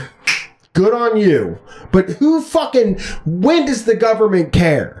stuff... Good on you. But who fucking... When does the government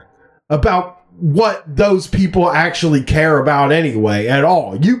care about what those people actually care about anyway at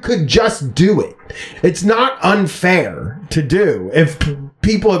all? You could just do it. It's not unfair to do if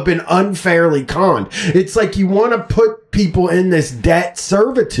people have been unfairly conned. It's like you want to put people in this debt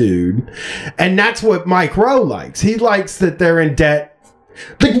servitude, and that's what Mike Rowe likes. He likes that they're in debt.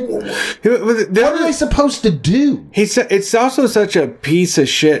 Like, what are they supposed to do? It's also such a piece of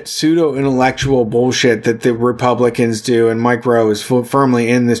shit, pseudo-intellectual bullshit that the Republicans do, and Mike Rowe is firmly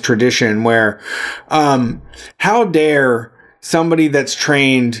in this tradition where, how dare somebody that's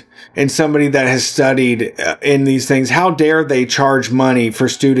trained and somebody that has studied in these things, how dare they charge money for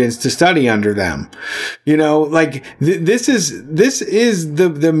students to study under them? You know, like this is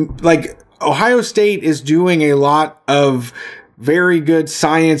the like Ohio State is doing a lot of very good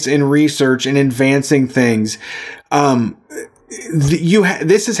science and research and advancing things.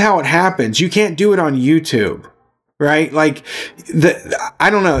 This is how it happens. You can't do it on YouTube, right? Like I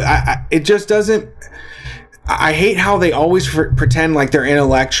don't know. It just doesn't. I hate how they always pretend like they're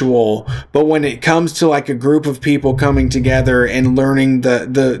intellectual, but when it comes to like a group of people coming together and learning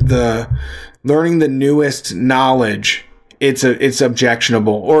the newest knowledge, it's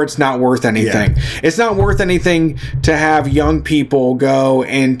objectionable, or it's not worth anything. Yeah. It's not worth anything to have young people go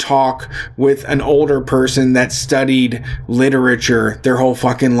and talk with an older person that studied literature their whole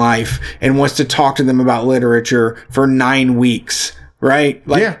fucking life and wants to talk to them about literature for 9 weeks. Right?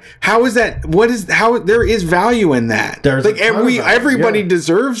 Like, how is that? How there is value in that? There's like everybody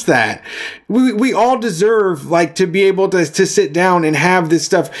deserves that. We all deserve like to be able to sit down and have this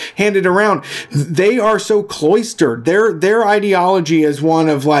stuff handed around. They are so cloistered. Their ideology is one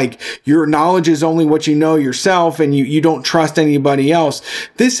of like, your knowledge is only what you know yourself, and you don't trust anybody else.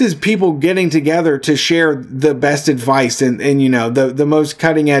 This is people getting together to share the best advice and you know, the most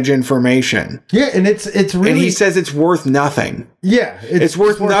cutting edge information. Yeah, and it's really, and he says it's worth nothing. Yeah, it's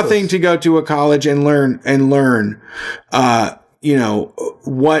worth nothing to go to a college and learn, you know,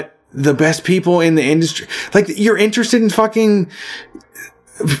 what the best people in the industry, like, you're interested in fucking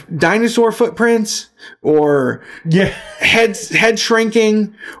dinosaur footprints or head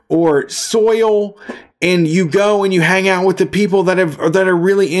shrinking or soil, and you go and you hang out with the people that are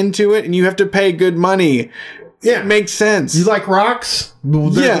really into it, and you have to pay good money. Yeah, it makes sense. You like rocks?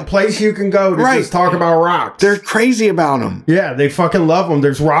 There's a place you can go to just talk about rocks. They're crazy about them. Yeah, they fucking love them.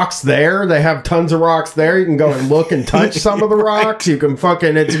 There's rocks there. They have tons of rocks there. You can go and look and touch some of the rocks. You can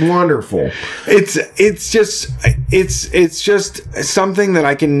fucking, it's wonderful. It's just something that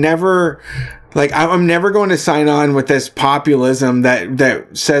I can never, like, I'm never going to sign on with this populism that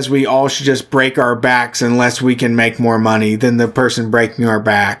says we all should just break our backs unless we can make more money than the person breaking our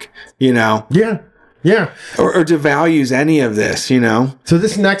back, you know? Yeah. Yeah. Or devalues any of this, you know? So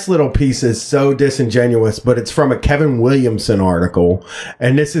this next little piece is so disingenuous, but it's from a Kevin Williamson article.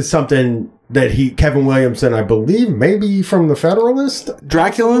 And this is something that Kevin Williamson, I believe, maybe from the Federalist?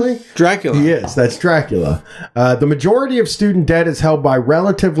 Dracula? Dracula. He is. That's Dracula. The majority of student debt is held by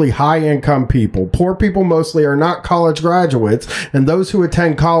relatively high-income people. Poor people mostly are not college graduates, and those who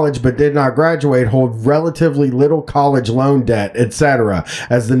attend college but did not graduate hold relatively little college loan debt, etc.,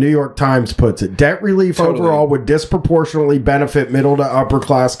 as the New York Times puts it. Debt relief overall would disproportionately benefit middle to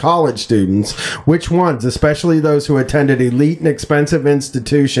upper-class college students. Which ones? Especially those who attended elite and expensive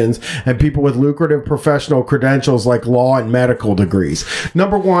institutions and people with lucrative professional credentials like law and medical degrees.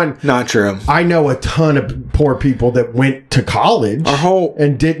 Number one, not true. I know a ton of poor people that went to college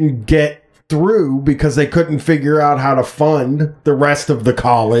and didn't get through because they couldn't figure out how to fund the rest of the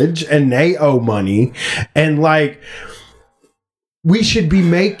college, and they owe money. And like, we should be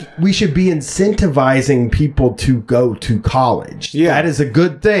incentivizing people to go to college. Yeah, that is a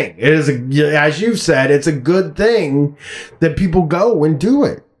good thing. It is as you've said, it's a good thing that people go and do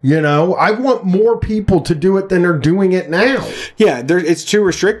it. You know, I want more people to do it than are doing it now. Yeah, it's too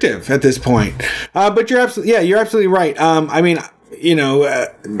restrictive at this point. But you're absolutely right. I mean, you know,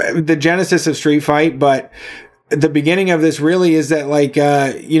 the genesis of Street Fight, but the beginning of this really is that, like,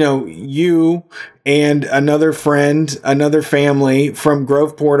 you know, you and another friend, another family from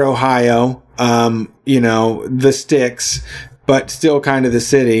Groveport, Ohio, you know, the sticks, but still kind of the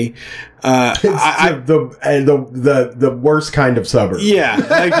city. The worst kind of suburb. Yeah,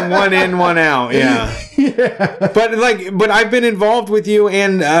 like one in, one out. Yeah. But I've been involved with you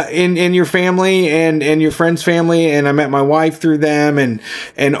and in your family and your friend's family, and I met my wife through them,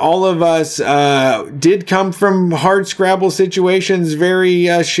 and all of us did come from hard scrabble situations, very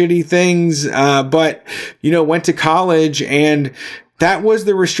shitty things, but you know, went to college, and that was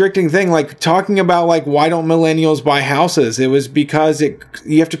the restricting thing. Like, talking about, like, why don't millennials buy houses? It was because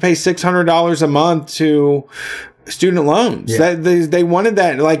you have to pay $600 a month to student loans. Yeah. They wanted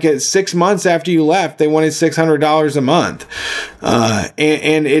that, like, at 6 months after you left, they wanted $600 a month.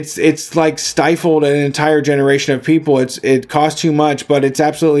 And it's like stifled an entire generation of people. It costs too much, but it's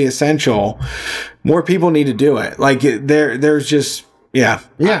absolutely essential. More people need to do it. Like, there's just, yeah.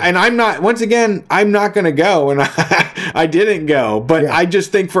 And I'm not going to go, and I didn't go, but I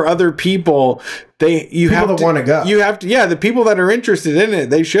just think for other people, the people that are interested in it,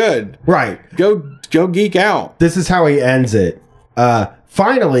 they should. Right. Go geek out. This is how he ends it.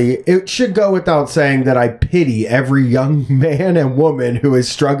 Finally, it should go without saying that I pity every young man and woman who is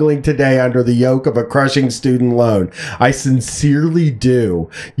struggling today under the yoke of a crushing student loan. I sincerely do.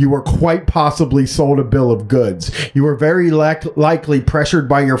 You were quite possibly sold a bill of goods. You were very likely pressured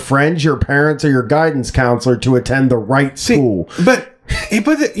by your friends, your parents, or your guidance counselor to attend the right school. But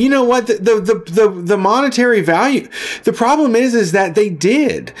you know what? The monetary value. The problem is that they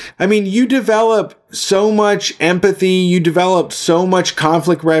did. I mean, you develop so much empathy, you develop so much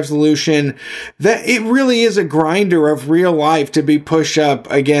conflict resolution that it really is a grinder of real life to be pushed up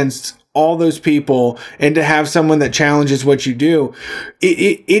against all those people and to have someone that challenges what you do.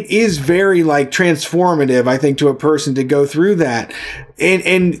 It is very like transformative, I think, to a person to go through that.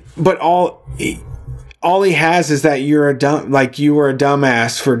 But all he has is that you were a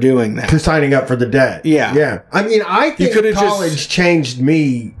dumbass for doing that. For signing up for the debt. Yeah. Yeah. I mean, I think college changed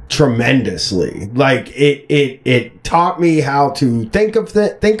me tremendously. Like it taught me how to think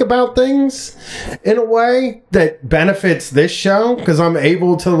about things in a way that benefits this show, because I'm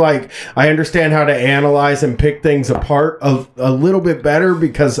able to I understand how to analyze and pick things apart a little bit better,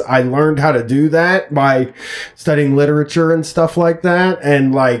 because I learned how to do that by studying literature and stuff like that.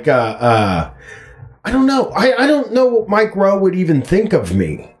 And I don't know. I don't know what Mike Rowe would even think of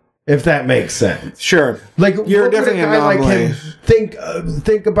me, if that makes sense. Sure. You're definitely a guy like him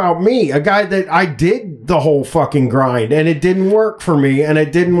think about me, a guy that I did the whole fucking grind and it didn't work for me, and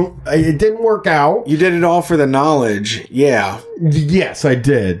it didn't work out. You did it all for the knowledge. Yeah. Yes, I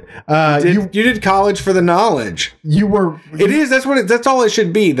did. You did college for the knowledge. That's all it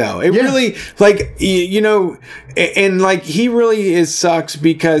should be, though. It really, he really sucks,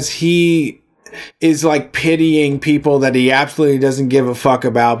 because he is pitying people that he absolutely doesn't give a fuck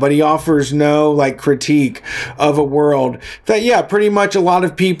about, but he offers no critique of a world that pretty much a lot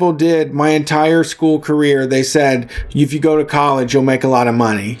of people did. My entire school career, they said, if you go to college you'll make a lot of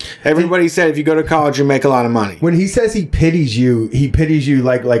money. Everybody said if you go to college you'll make a lot of money. When he says he pities you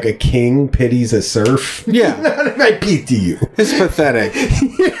like a king pities a serf. Yeah. I pity you. It's pathetic.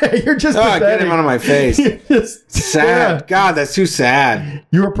 Yeah, you're just pathetic. Get him out of my face. Sad. God, that's too sad.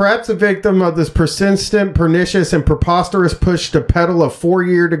 You were perhaps a victim of this persistent, pernicious, and preposterous push to peddle a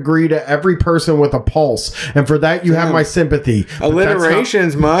 4-year degree to every person with a pulse, and for that you have my sympathy.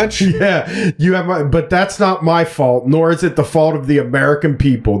 Alliteration's much. Yeah, you have but that's not my fault, nor is it the fault of the American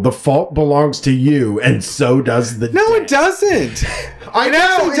people. The fault belongs to you, and so does the No, debt. it doesn't. I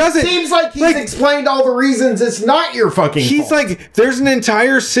know. It seems like he's explained all the reasons it's not your fucking fault. He's there's an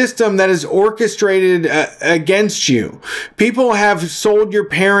entire system that is orchestrated against you. People have sold your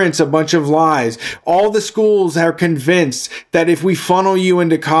parents a bunch of lies. All the schools are convinced that if we funnel you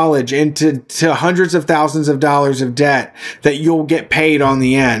into college, into hundreds of thousands of dollars of debt, that you'll get paid on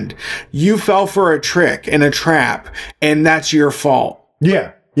the end. You fell for a trick and a trap, and that's your fault.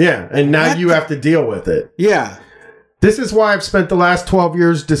 Yeah. Yeah. And now you have to deal with it. Yeah. This is why I've spent the last 12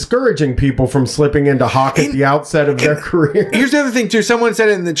 years discouraging people from slipping into hock at the outset of their career. Here's the other thing, too. Someone said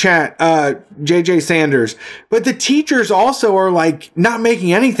it in the chat, JJ Sanders. But the teachers also are, not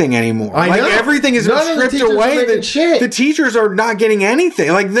making anything anymore. I know. Everything is stripped away. The teachers are not getting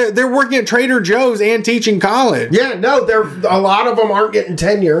anything. They're working at Trader Joe's and teaching college. Yeah, no, a lot of them aren't getting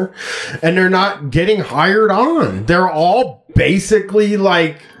tenure, and they're not getting hired on. They're all basically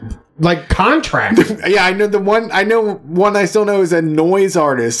contract. Yeah, I know one I still know is a noise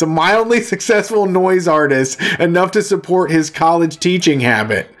artist, a mildly successful noise artist, enough to support his college teaching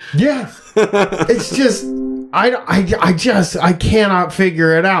habit. Yeah. It's just I cannot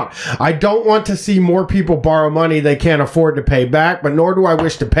figure it out. I don't want to see more people borrow money they can't afford to pay back, but nor do I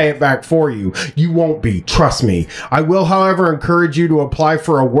wish to pay it back for you. You won't be, trust me. I will, however, encourage you to apply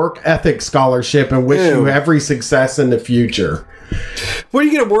for a work ethics scholarship and wish you every success in the future. Where do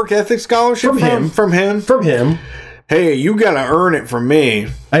you get a work ethics scholarship from? From him? From him. Hey, you gotta earn it from me.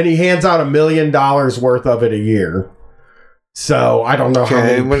 And he hands out $1 million worth of it a year. So I don't know how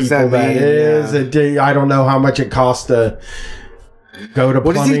many people that is. Yeah. I don't know how much it costs to go to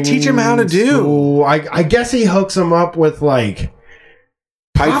what plumbing. What does he teach him how to do? I guess he hooks them up with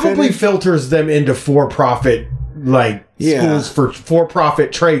probably filters them into for-profit schools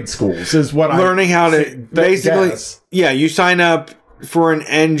for-profit trade schools is what learning how to basically you sign up for an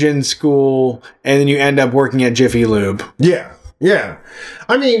engine school and then you end up working at Jiffy Lube. Yeah.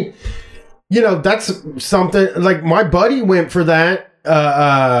 I mean, that's something my buddy went for that.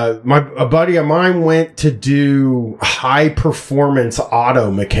 A buddy of mine went to do high performance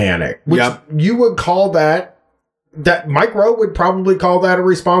auto mechanic, which you would call that Mike Rowe would probably call that a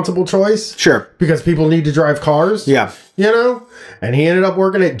responsible choice. Sure. Because people need to drive cars. Yeah. And he ended up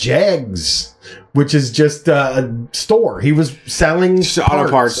working at Jags, which is just a store. He was selling auto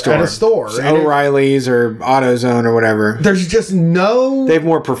parts store at a store. O'Reilly's or AutoZone or whatever. There's just no... They have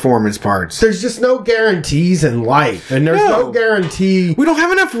more performance parts. There's just no guarantees in life. And there's no guarantee... We don't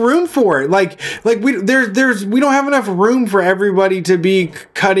have enough room for it. We don't have enough room for everybody to be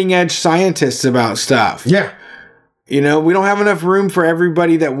cutting edge scientists about stuff. Yeah. We don't have enough room for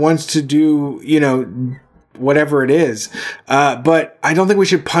everybody that wants to do, whatever it is. But I don't think we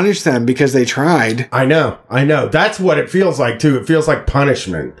should punish them because they tried. I know. That's what it feels like, too. It feels like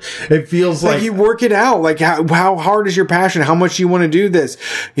punishment. It feels like you work it out. Like, how hard is your passion? How much do you want to do this?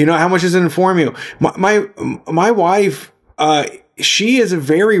 How much does it inform you? My wife, she is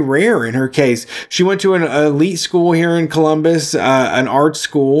very rare in her case. She went to an elite school here in Columbus, an art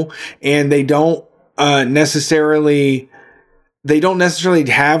school, and they don't necessarily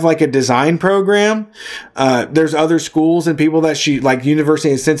have like a design program. There's other schools and people that like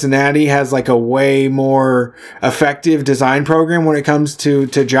University of Cincinnati has like a way more effective design program when it comes to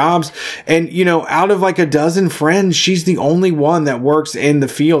jobs. And, out of like a dozen friends, she's the only one that works in the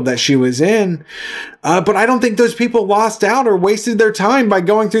field that she was in. But I don't think those people lost out or wasted their time by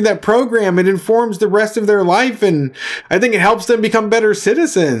going through that program. It informs the rest of their life, and I think it helps them become better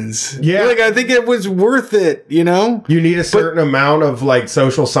citizens. Yeah. I think it was worth it, You need a certain amount of like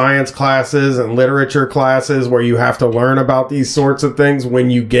social science classes and literature classes where you have to learn about these sorts of things when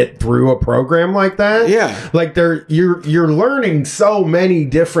you get through a program like that. Yeah. Like you're learning so many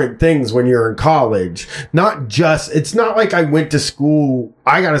different things when you're in college. It's not like I went to school,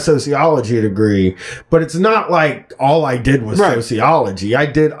 I got a sociology degree, but it's not like all I did was sociology. I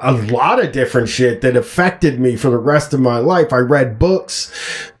did a lot of different shit that affected me for the rest of my life. I read books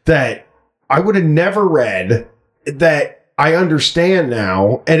that I would have never read that I understand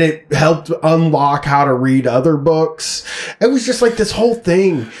now, and it helped unlock how to read other books. It was just like this whole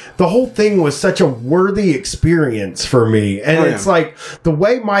thing. The whole thing was such a worthy experience for me. And it's like the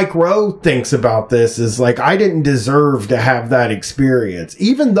way Mike Rowe thinks about this is like, I didn't deserve to have that experience,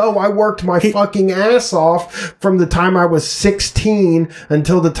 even though I worked my fucking ass off from the time I was 16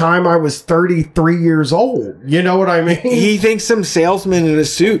 until the time I was 33 years old. You know what I mean? He thinks some salesman in a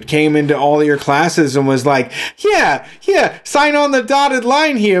suit came into all your classes and was like, yeah, sign on the dotted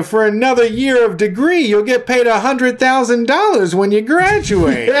line here for another year of degree. You'll get paid $100,000 when you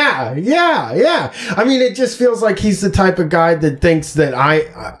graduate. Yeah. I mean, it just feels like he's the type of guy that thinks that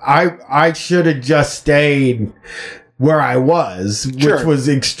I should have just stayed where I was, which was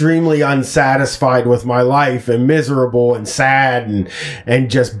extremely unsatisfied with my life and miserable and sad and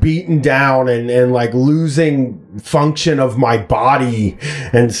just beaten down and like losing function of my body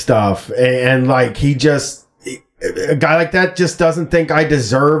and stuff. And like, a guy like that just doesn't think I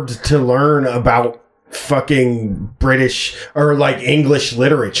deserved to learn about fucking British or like English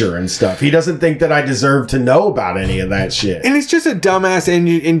literature and stuff. He doesn't think that I deserve to know about any of that shit. And it's just a dumbass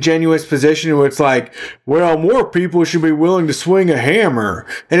ingenuous position where it's like, well, more people should be willing to swing a hammer.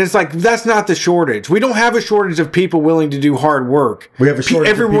 And it's like, that's not the shortage. We don't have a shortage of people willing to do hard work. We have a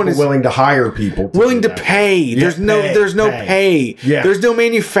shortage of people willing to hire people. Willing to pay. Yeah, there's no pay. Yeah. There's no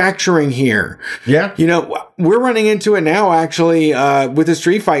manufacturing here. Yeah. We're running into it now, actually, with the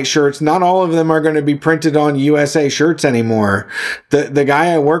Street Fight shirts. Not all of them are going to be printed on USA shirts anymore. The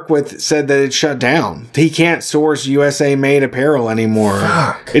guy I work with said that it's shut down. He can't source USA made apparel anymore.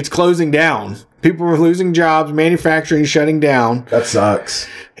 Fuck. It's closing down. People are losing jobs, manufacturing shutting down. That sucks.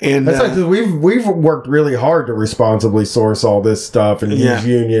 And that's like, we've worked really hard to responsibly source all this stuff and use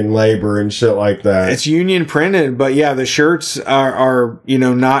union labor and shit like that. It's union printed, but yeah, the shirts are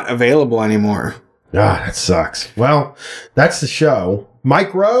not available anymore. Ah, that sucks. Well, that's the show.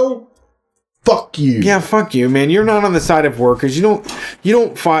 Mike Rowe, fuck you. Yeah, fuck you, man. You're not on the side of workers. You don't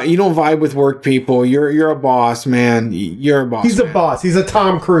vibe with work people. You're a boss, man. You're a boss. He's a boss. He's a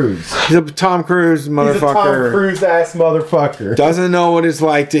Tom Cruise. He's a Tom Cruise motherfucker. He's a Tom Cruise ass motherfucker. Doesn't know what it's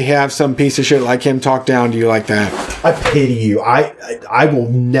like to have some piece of shit like him talk down to you like that. I pity you. I will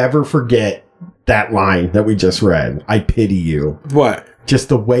never forget that line that we just read. I pity you. What? Just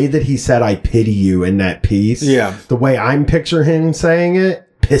the way that he said, I pity you in that piece. Yeah. The way I'm picturing him saying it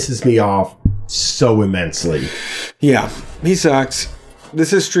pisses me off so immensely. Yeah. He sucks.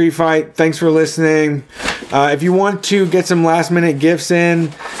 This is Street Fight. Thanks for listening. If you want to get some last minute gifts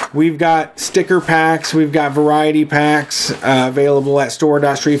in, we've got sticker packs. We've got variety packs available at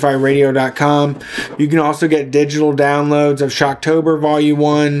store.streetfightradio.com. You can also get digital downloads of Shocktober Volume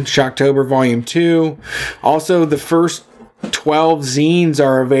 1, Shocktober Volume 2. Also, the first 12 zines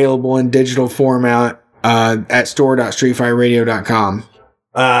are available in digital format at store.streetfightradio.com.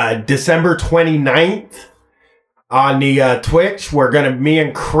 December 29th, on the Twitch. Me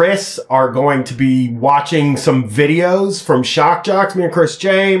and Chris are going to be watching some videos from Shock Jocks, me and Chris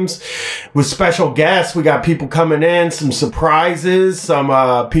James, with special guests. We got people coming in, some surprises,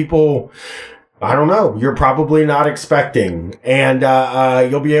 some people, I don't know, you're probably not expecting. And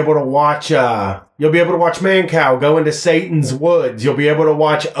you'll be able to watch Mancow go into Satan's Woods. You'll be able to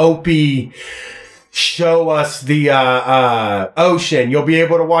watch Opie show us the ocean. You'll be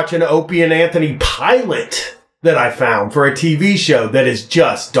able to watch an Opie and Anthony pilot that I found for a TV show that is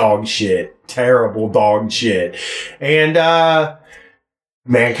just dog shit. Terrible dog shit. And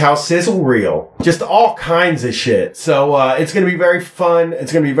Mancow sizzle reel. Just all kinds of shit. So it's going to be very fun.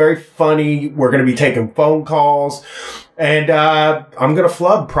 It's going to be very funny. We're going to be taking phone calls. And I'm going to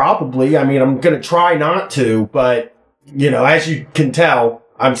flub probably. I mean, I'm going to try not to. But, you know, as you can tell,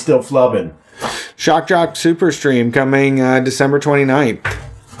 I'm still flubbing. Shock Jock Super Stream coming December 29th.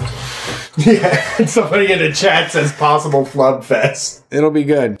 Yeah, and somebody in the chat says possible flub fest. It'll be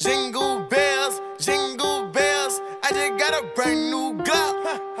good. Jingle bells, I just got a brand new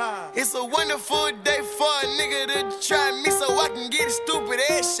Glock. It's a wonderful day for a nigga to try me so I can get a stupid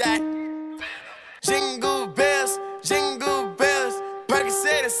ass shot. Jingle bells,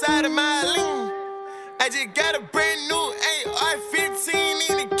 Percocet inside of my lean. I just got a brand new AR-15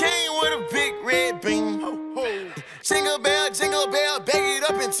 and it came with a big red beam. Jingle bell, bag it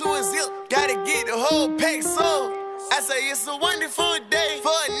up into a zip. Gotta get the whole pack sold. I say it's a wonderful day for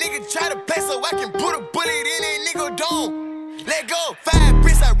a nigga try to play so I can put a bullet in that nigga dome. Let go, 5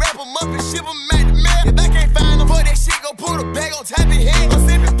 bricks, I wrap them up and ship them at the mail. If I can't find them, put that shit, go put a bag on top of your head. I'm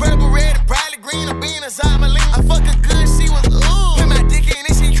sipping purple, red, and brightly green. I'm being inside my lean. I fuck her good, she was ooh. Put my dick in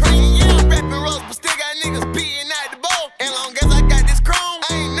and she cream. Yeah, I'm rapping rose, but still got niggas beating out the bowl. And long as I got this chrome,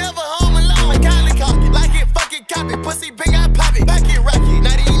 I ain't never home alone. My collie cocky, like it, fucking copy. Pussy big, I pop it. Pocket rocket,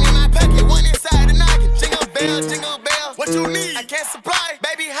 not even in my pocket. One inside the noggin. Jingle bell, what you need? I can't supply,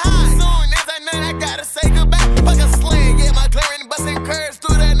 baby, high. Soon as I nut, I gotta say goodbye. Fuck a slang, yeah, my Clarin busting curves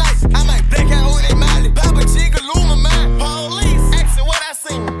through the night. I might black out on that molly. Papa Jiggaloo, my mind. Police, asking what I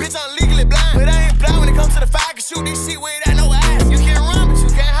seen. Bitch, I'm legally blind. But I ain't blind when it comes to the fire. I can shoot this shit without no eyes. You can run, but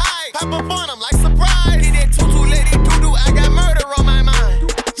you can't hide. Pop up on them like surprise. Get that tutu, let it doo-doo. I got murder on my mind.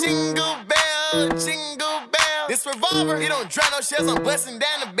 Jingle bell. This revolver, it don't dry no shells. I'm busting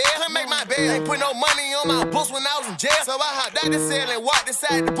down the bed. Couldn't make my bed. Ain't put no money on my books when I was in jail. So I hopped out the cell and walked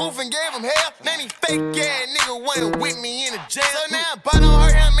inside the booth and gave him hell. Then he fake ass nigga went with me in the jail. So now I bought on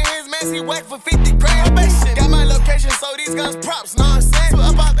her him and his man, he whack for 50 grand. Got my location, so these guns props, know what I'm saying? So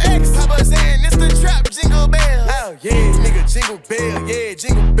up off X, Papa saying it's the trap, jingle bell. Oh yeah, nigga, jingle bell, yeah,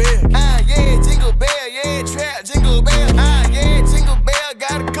 jingle bell. Ah yeah, jingle bell, yeah, trap, jingle bell. Ah yeah, jingle bell,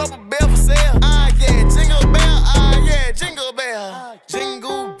 got a couple bells for sale. Ah yeah, jingle bell, ah yeah, jingle bell.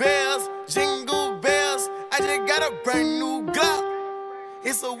 Jingle bells, I just got a brand new Glock.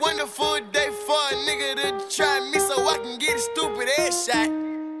 It's a wonderful day for a nigga to try me so I can get a stupid ass shot.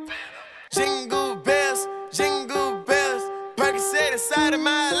 Jingle bells, Percocet inside of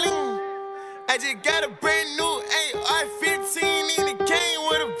my lean. I just got a brand